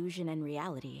between illusion and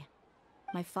reality.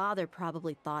 My father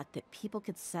probably thought that people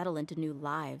could settle into new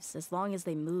lives as long as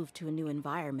they moved to a new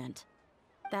environment.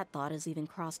 That thought has even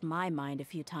crossed my mind a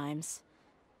few times.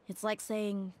 It's like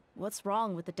saying, what's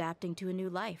wrong with adapting to a new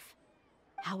life?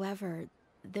 However,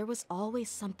 there was always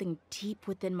something deep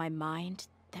within my mind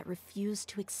that refused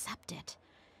to accept it.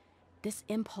 This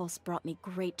impulse brought me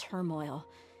great turmoil,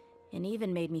 and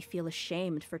even made me feel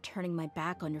ashamed for turning my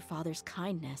back on your father's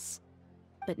kindness.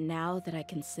 But now that I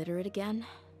consider it again,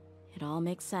 it all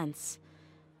makes sense.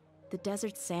 The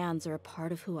desert sands are a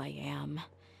part of who I am,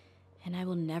 and I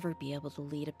will never be able to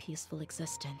lead a peaceful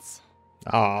existence.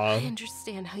 Ah. I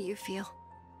understand how you feel.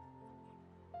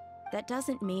 That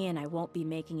doesn't mean I won't be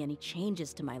making any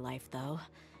changes to my life, though.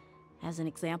 As an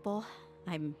example,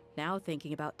 I'm now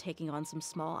thinking about taking on some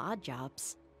small odd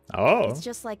jobs. Oh. It's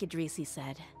just like Idrisi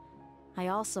said. I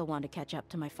also want to catch up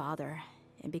to my father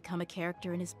and become a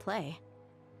character in his play.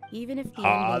 Even if the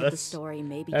ending of the story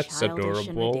may be childish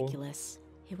and adorable. ridiculous,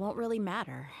 it won't really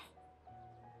matter.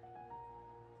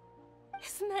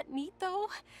 Isn't that neat, though?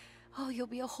 Oh, you'll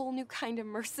be a whole new kind of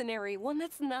mercenary, one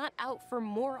that's not out for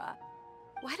Mora.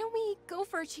 Why don't we go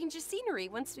for a change of scenery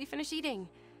once we finish eating?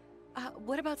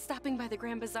 What about stopping by the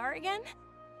Grand Bazaar again?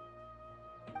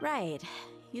 Right.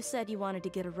 You said you wanted to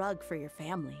get a rug for your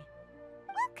family.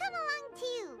 We'll come along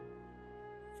too.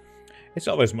 It's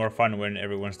always more fun when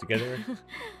everyone's together.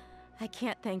 I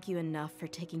can't thank you enough for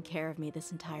taking care of me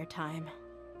this entire time.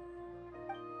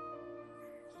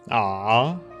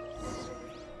 Ah.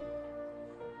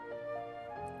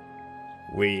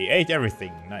 We ate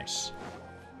everything. Nice.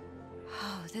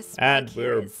 Oh, this And rug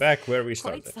here we're is back where we quite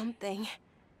started. something.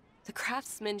 The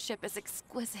craftsmanship is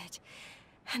exquisite,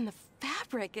 and the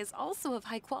fabric is also of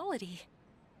high quality.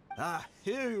 Ah,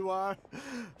 here you are.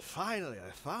 Finally,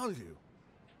 I found you.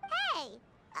 Hey,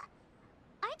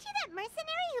 aren't you that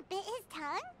mercenary who bit his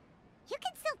tongue? You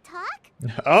can still talk?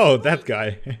 Oh, that guy.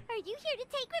 Are you here to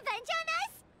take revenge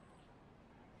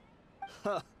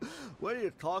on us? What are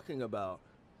you talking about?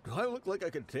 Do I look like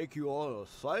I could take you all in a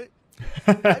fight?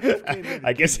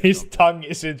 I guess his tongue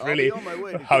isn't really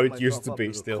how it used to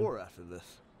be still. After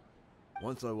this.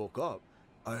 Once I woke up,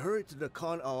 I hurried to the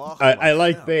Khan al I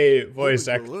like the voice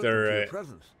hoping to learn of your actor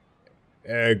presence.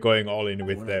 going all in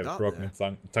with When I the got broken there,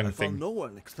 tongue I found thing. no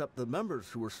one except the members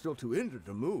who were still too injured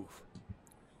to move.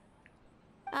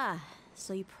 Ah,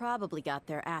 so you probably got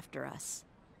there after us.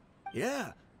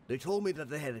 Yeah, they told me that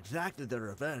they had exacted their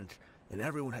revenge, and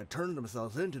everyone had turned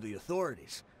themselves in to the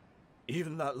authorities.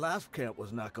 Even that last camp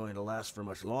was not going to last for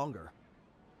much longer.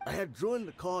 I had joined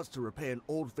the cause to repay an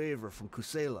old favor from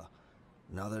Kusela.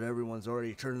 Now that everyone's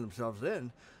already turned themselves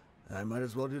in, I might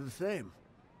as well do the same.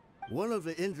 One of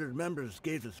the injured members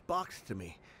gave this box to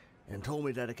me, and told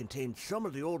me that it contained some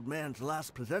of the old man's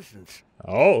last possessions.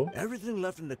 Oh. Everything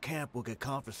left in the camp will get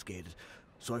confiscated,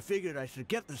 so I figured I should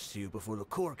get this to you before the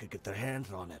Corps could get their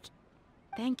hands on it.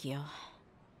 Thank you.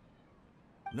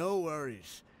 No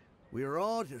worries. We are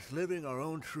all just living our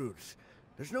own truths.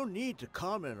 There's no need to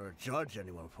comment or judge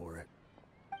anyone for it.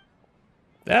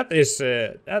 That is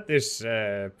pretty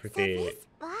So this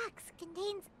box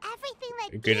contains everything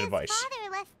that good Dehya's advice.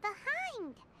 father left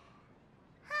behind.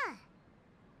 Huh.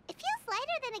 It feels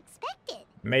lighter than expected.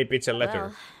 Maybe it's a letter.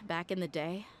 Well, back in the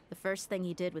day, the first thing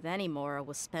he did with any Mora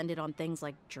was spend it on things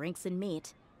like drinks and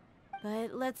meat.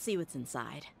 But let's see what's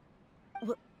inside.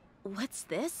 What's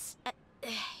this?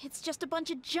 It's just a bunch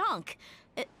of junk.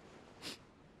 Ugh,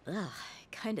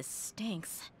 it kinda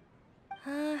stinks.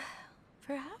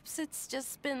 Perhaps it's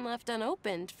just been left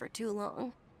unopened for too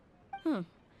long.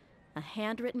 A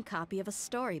handwritten copy of a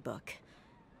storybook.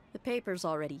 The paper's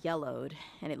already yellowed,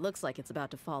 and it looks like it's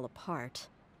about to fall apart.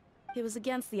 It was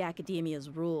against the Academia's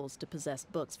rules to possess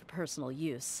books for personal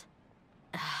use.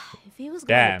 If he was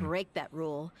going to break that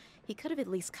rule, he could have at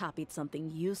least copied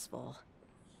something useful.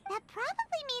 That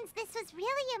probably means this was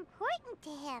really important to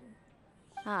him.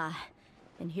 Ah,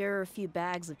 and here are a few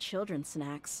bags of children's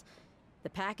snacks. The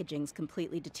packaging's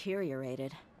completely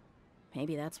deteriorated.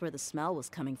 Maybe that's where the smell was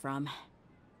coming from.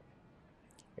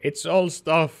 It's all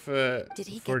stuff Did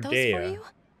he for get those Dehya. for you?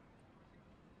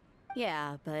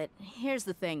 Yeah, but here's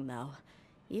the thing, though.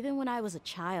 Even when I was a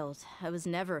child, I was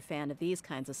never a fan of these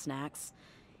kinds of snacks.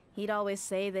 He'd always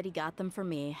say that he got them for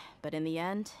me, but in the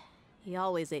end, he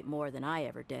always ate more than I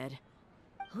ever did.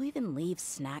 Who even leaves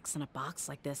snacks in a box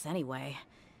like this anyway?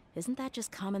 Isn't that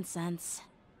just common sense?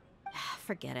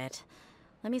 Forget it.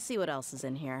 Let me see what else is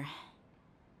in here.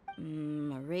 A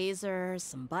razor,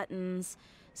 some buttons,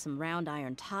 some round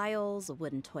iron tiles, a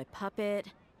wooden toy puppet,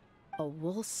 a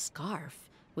wool scarf,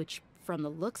 which from the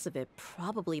looks of it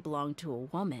probably belonged to a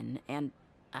woman, and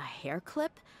a hair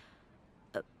clip?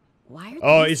 Why are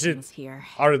Oh, these is it? things here?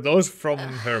 Are those from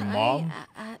her mom?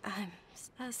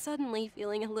 I'm suddenly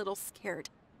feeling a little scared.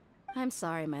 I'm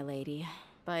sorry, my lady,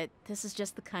 but this is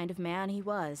just the kind of man he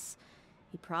was.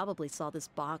 He probably saw this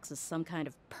box as some kind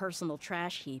of personal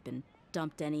trash heap and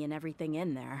dumped any and everything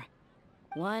in there.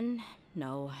 2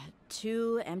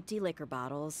 empty liquor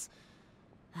bottles.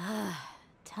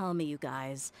 Tell me, you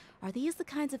guys, are these the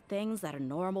kinds of things that a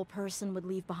normal person would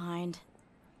leave behind?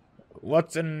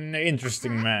 What an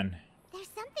interesting man. There's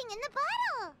something in the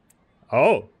bottle.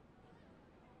 Oh.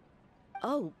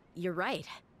 Oh, you're right.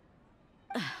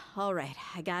 All right,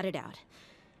 I got it out.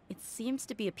 It seems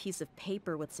to be a piece of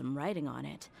paper with some writing on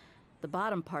it. The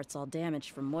bottom part's all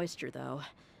damaged from moisture, though.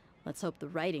 Let's hope the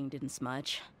writing didn't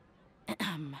smudge.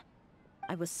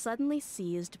 I was suddenly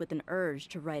seized with an urge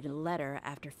to write a letter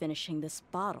after finishing this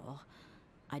bottle.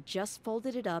 I just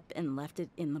folded it up and left it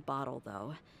in the bottle,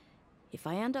 though. If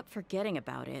I end up forgetting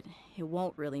about it, it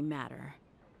won't really matter.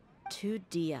 To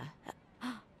Dehya.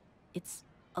 It's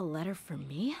a letter for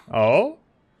me? Oh?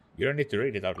 You don't need to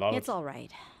read it out loud. It's all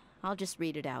right. I'll just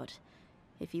read it out.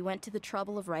 If he went to the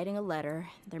trouble of writing a letter,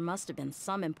 there must have been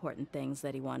some important things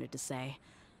that he wanted to say.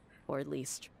 Or at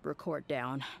least record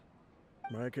down.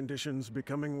 My condition's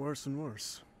becoming worse and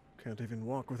worse. Can't even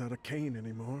walk without a cane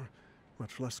anymore,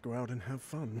 much less go out and have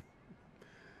fun.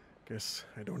 Guess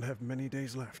I don't have many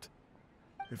days left.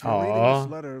 If you're reading this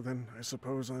letter, then I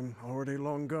suppose I'm already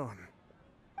long gone.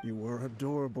 You were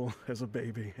adorable as a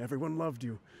baby. Everyone loved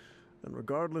you. And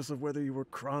regardless of whether you were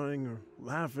crying or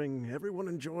laughing, everyone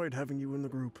enjoyed having you in the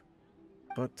group.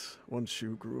 But once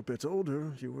you grew a bit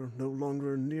older, you were no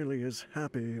longer nearly as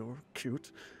happy or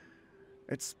cute.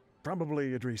 It's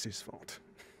probably Idrisi's fault.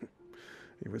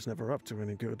 He was never up to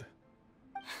any good.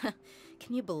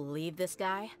 Can you believe this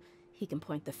guy? He can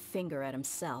point the finger at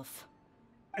himself.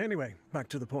 Anyway, back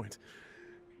to the point.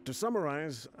 To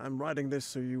summarize, I'm writing this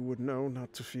so you would know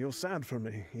not to feel sad for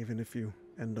me, even if you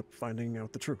end up finding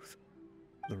out the truth.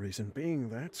 The reason being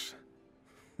that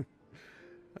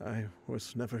I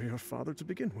was never your father to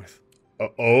begin with.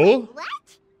 Uh-oh?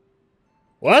 What?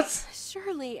 What?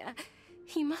 Surely,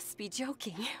 he must be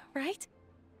joking, right?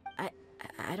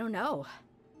 I don't know.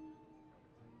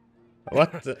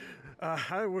 What the?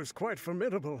 I was quite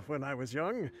formidable when I was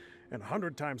young, and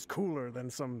 100 times cooler than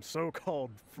some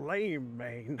so-called flame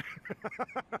main.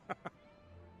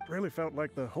 Really felt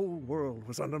like the whole world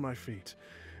was under my feet.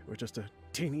 With just a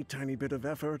teeny tiny bit of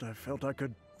effort, I felt I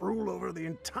could rule over the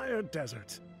entire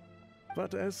desert.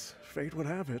 But as fate would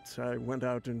have it, I went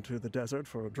out into the desert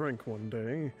for a drink one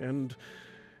day, and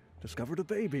discovered a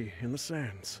baby in the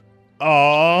sands.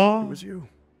 Aww. It was you.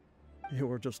 You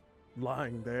were just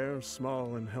lying there,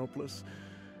 small and helpless.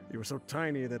 You were so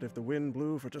tiny that if the wind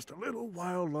blew for just a little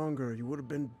while longer, you would have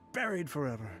been buried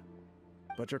forever.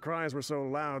 But your cries were so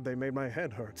loud they made my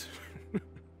head hurt.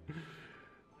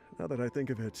 Now that I think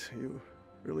of it, you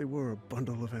really were a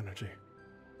bundle of energy.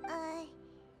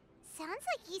 Sounds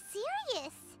like he's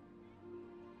serious.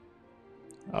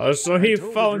 Oh, so he I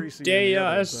told found Idrisi and the Dehya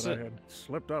others as... that I had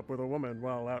slipped up with a woman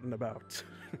while out and about.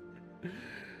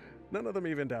 None of them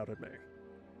even doubted me.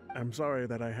 I'm sorry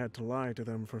that I had to lie to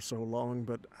them for so long,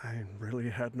 but I really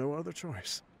had no other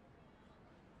choice.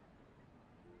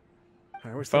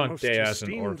 I was the found most Dehya as an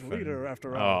esteemed orphan. leader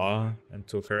after all. Aww, and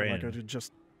took her Like I in could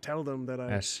just tell them that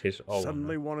I as his own.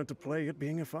 suddenly wanted to play at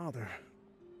being a father.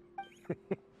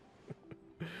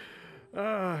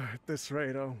 At this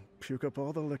rate, I'll puke up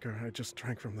all the liquor I just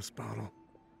drank from this bottle.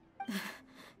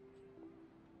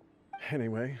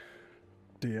 Anyway,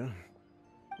 Dehya,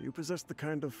 you possess the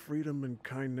kind of freedom and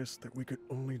kindness that we could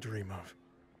only dream of.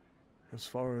 As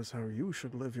far as how you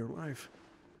should live your life,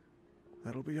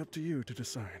 that'll be up to you to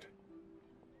decide.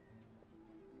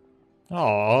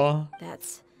 Aww.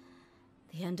 That's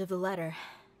the end of the letter.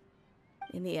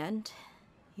 In the end,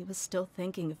 he was still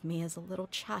thinking of me as a little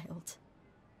child.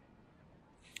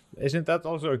 Isn't that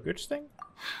also a good thing?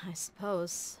 I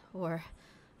suppose, or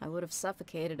I would have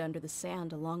suffocated under the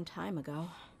sand a long time ago.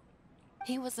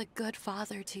 He was a good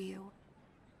father to you.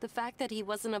 The fact that he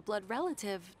wasn't a blood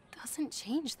relative doesn't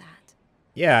change that.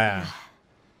 Yeah.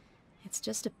 It's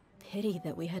just a pity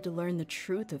that we had to learn the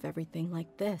truth of everything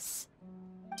like this.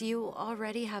 Do you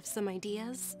already have some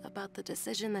ideas about the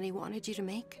decision that he wanted you to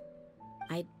make?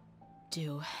 I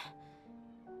do.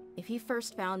 If he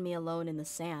first found me alone in the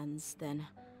sands, then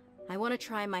I want to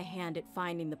try my hand at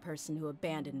finding the person who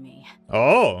abandoned me.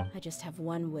 Oh. I just have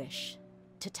one wish.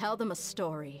 To tell them a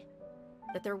story.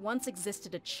 That there once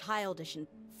existed a childish and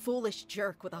foolish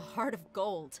jerk with a heart of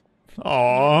gold.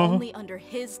 Aww. And only under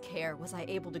his care was I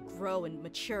able to grow and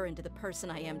mature into the person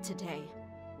I am today.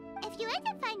 If you end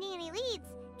up finding any leads,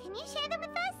 can you share them with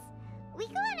us?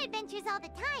 adventures all the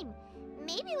time.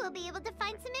 Maybe we'll be able to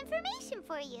find some information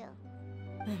for you.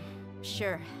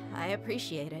 Sure, I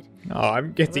appreciate it. Oh,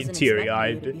 I'm getting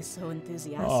teary-eyed. To be so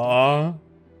enthusiastic. Aww.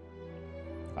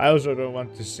 I also don't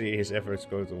want to see his efforts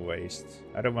go to waste.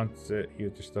 I don't want you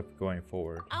to stop going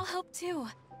forward. I'll help too.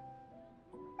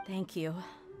 Thank you.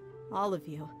 All of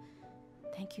you.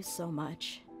 Thank you so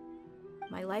much.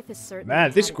 My life is certainly...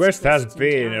 Man, this had its quest has twists and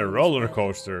been a turns, roller but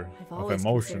coaster I've of always considered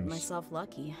emotions. myself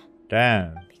lucky.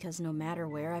 Damn. Because no matter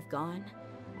where I've gone,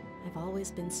 I've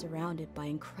always been surrounded by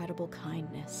incredible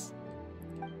kindness.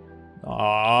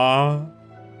 Aww.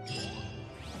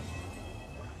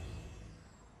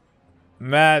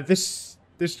 Man, this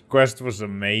quest was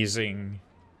amazing.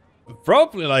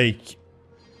 Probably like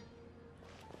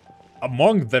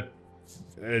among the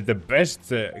best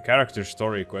character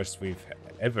story quest we've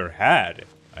ever had.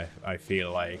 I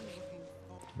feel like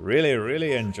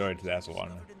really enjoyed that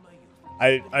one.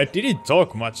 I didn't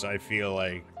talk much. I feel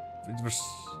like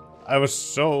I was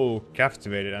so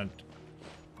captivated and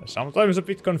sometimes a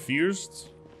bit confused,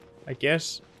 I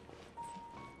guess.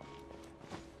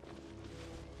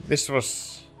 This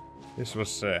was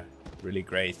really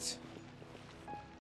great.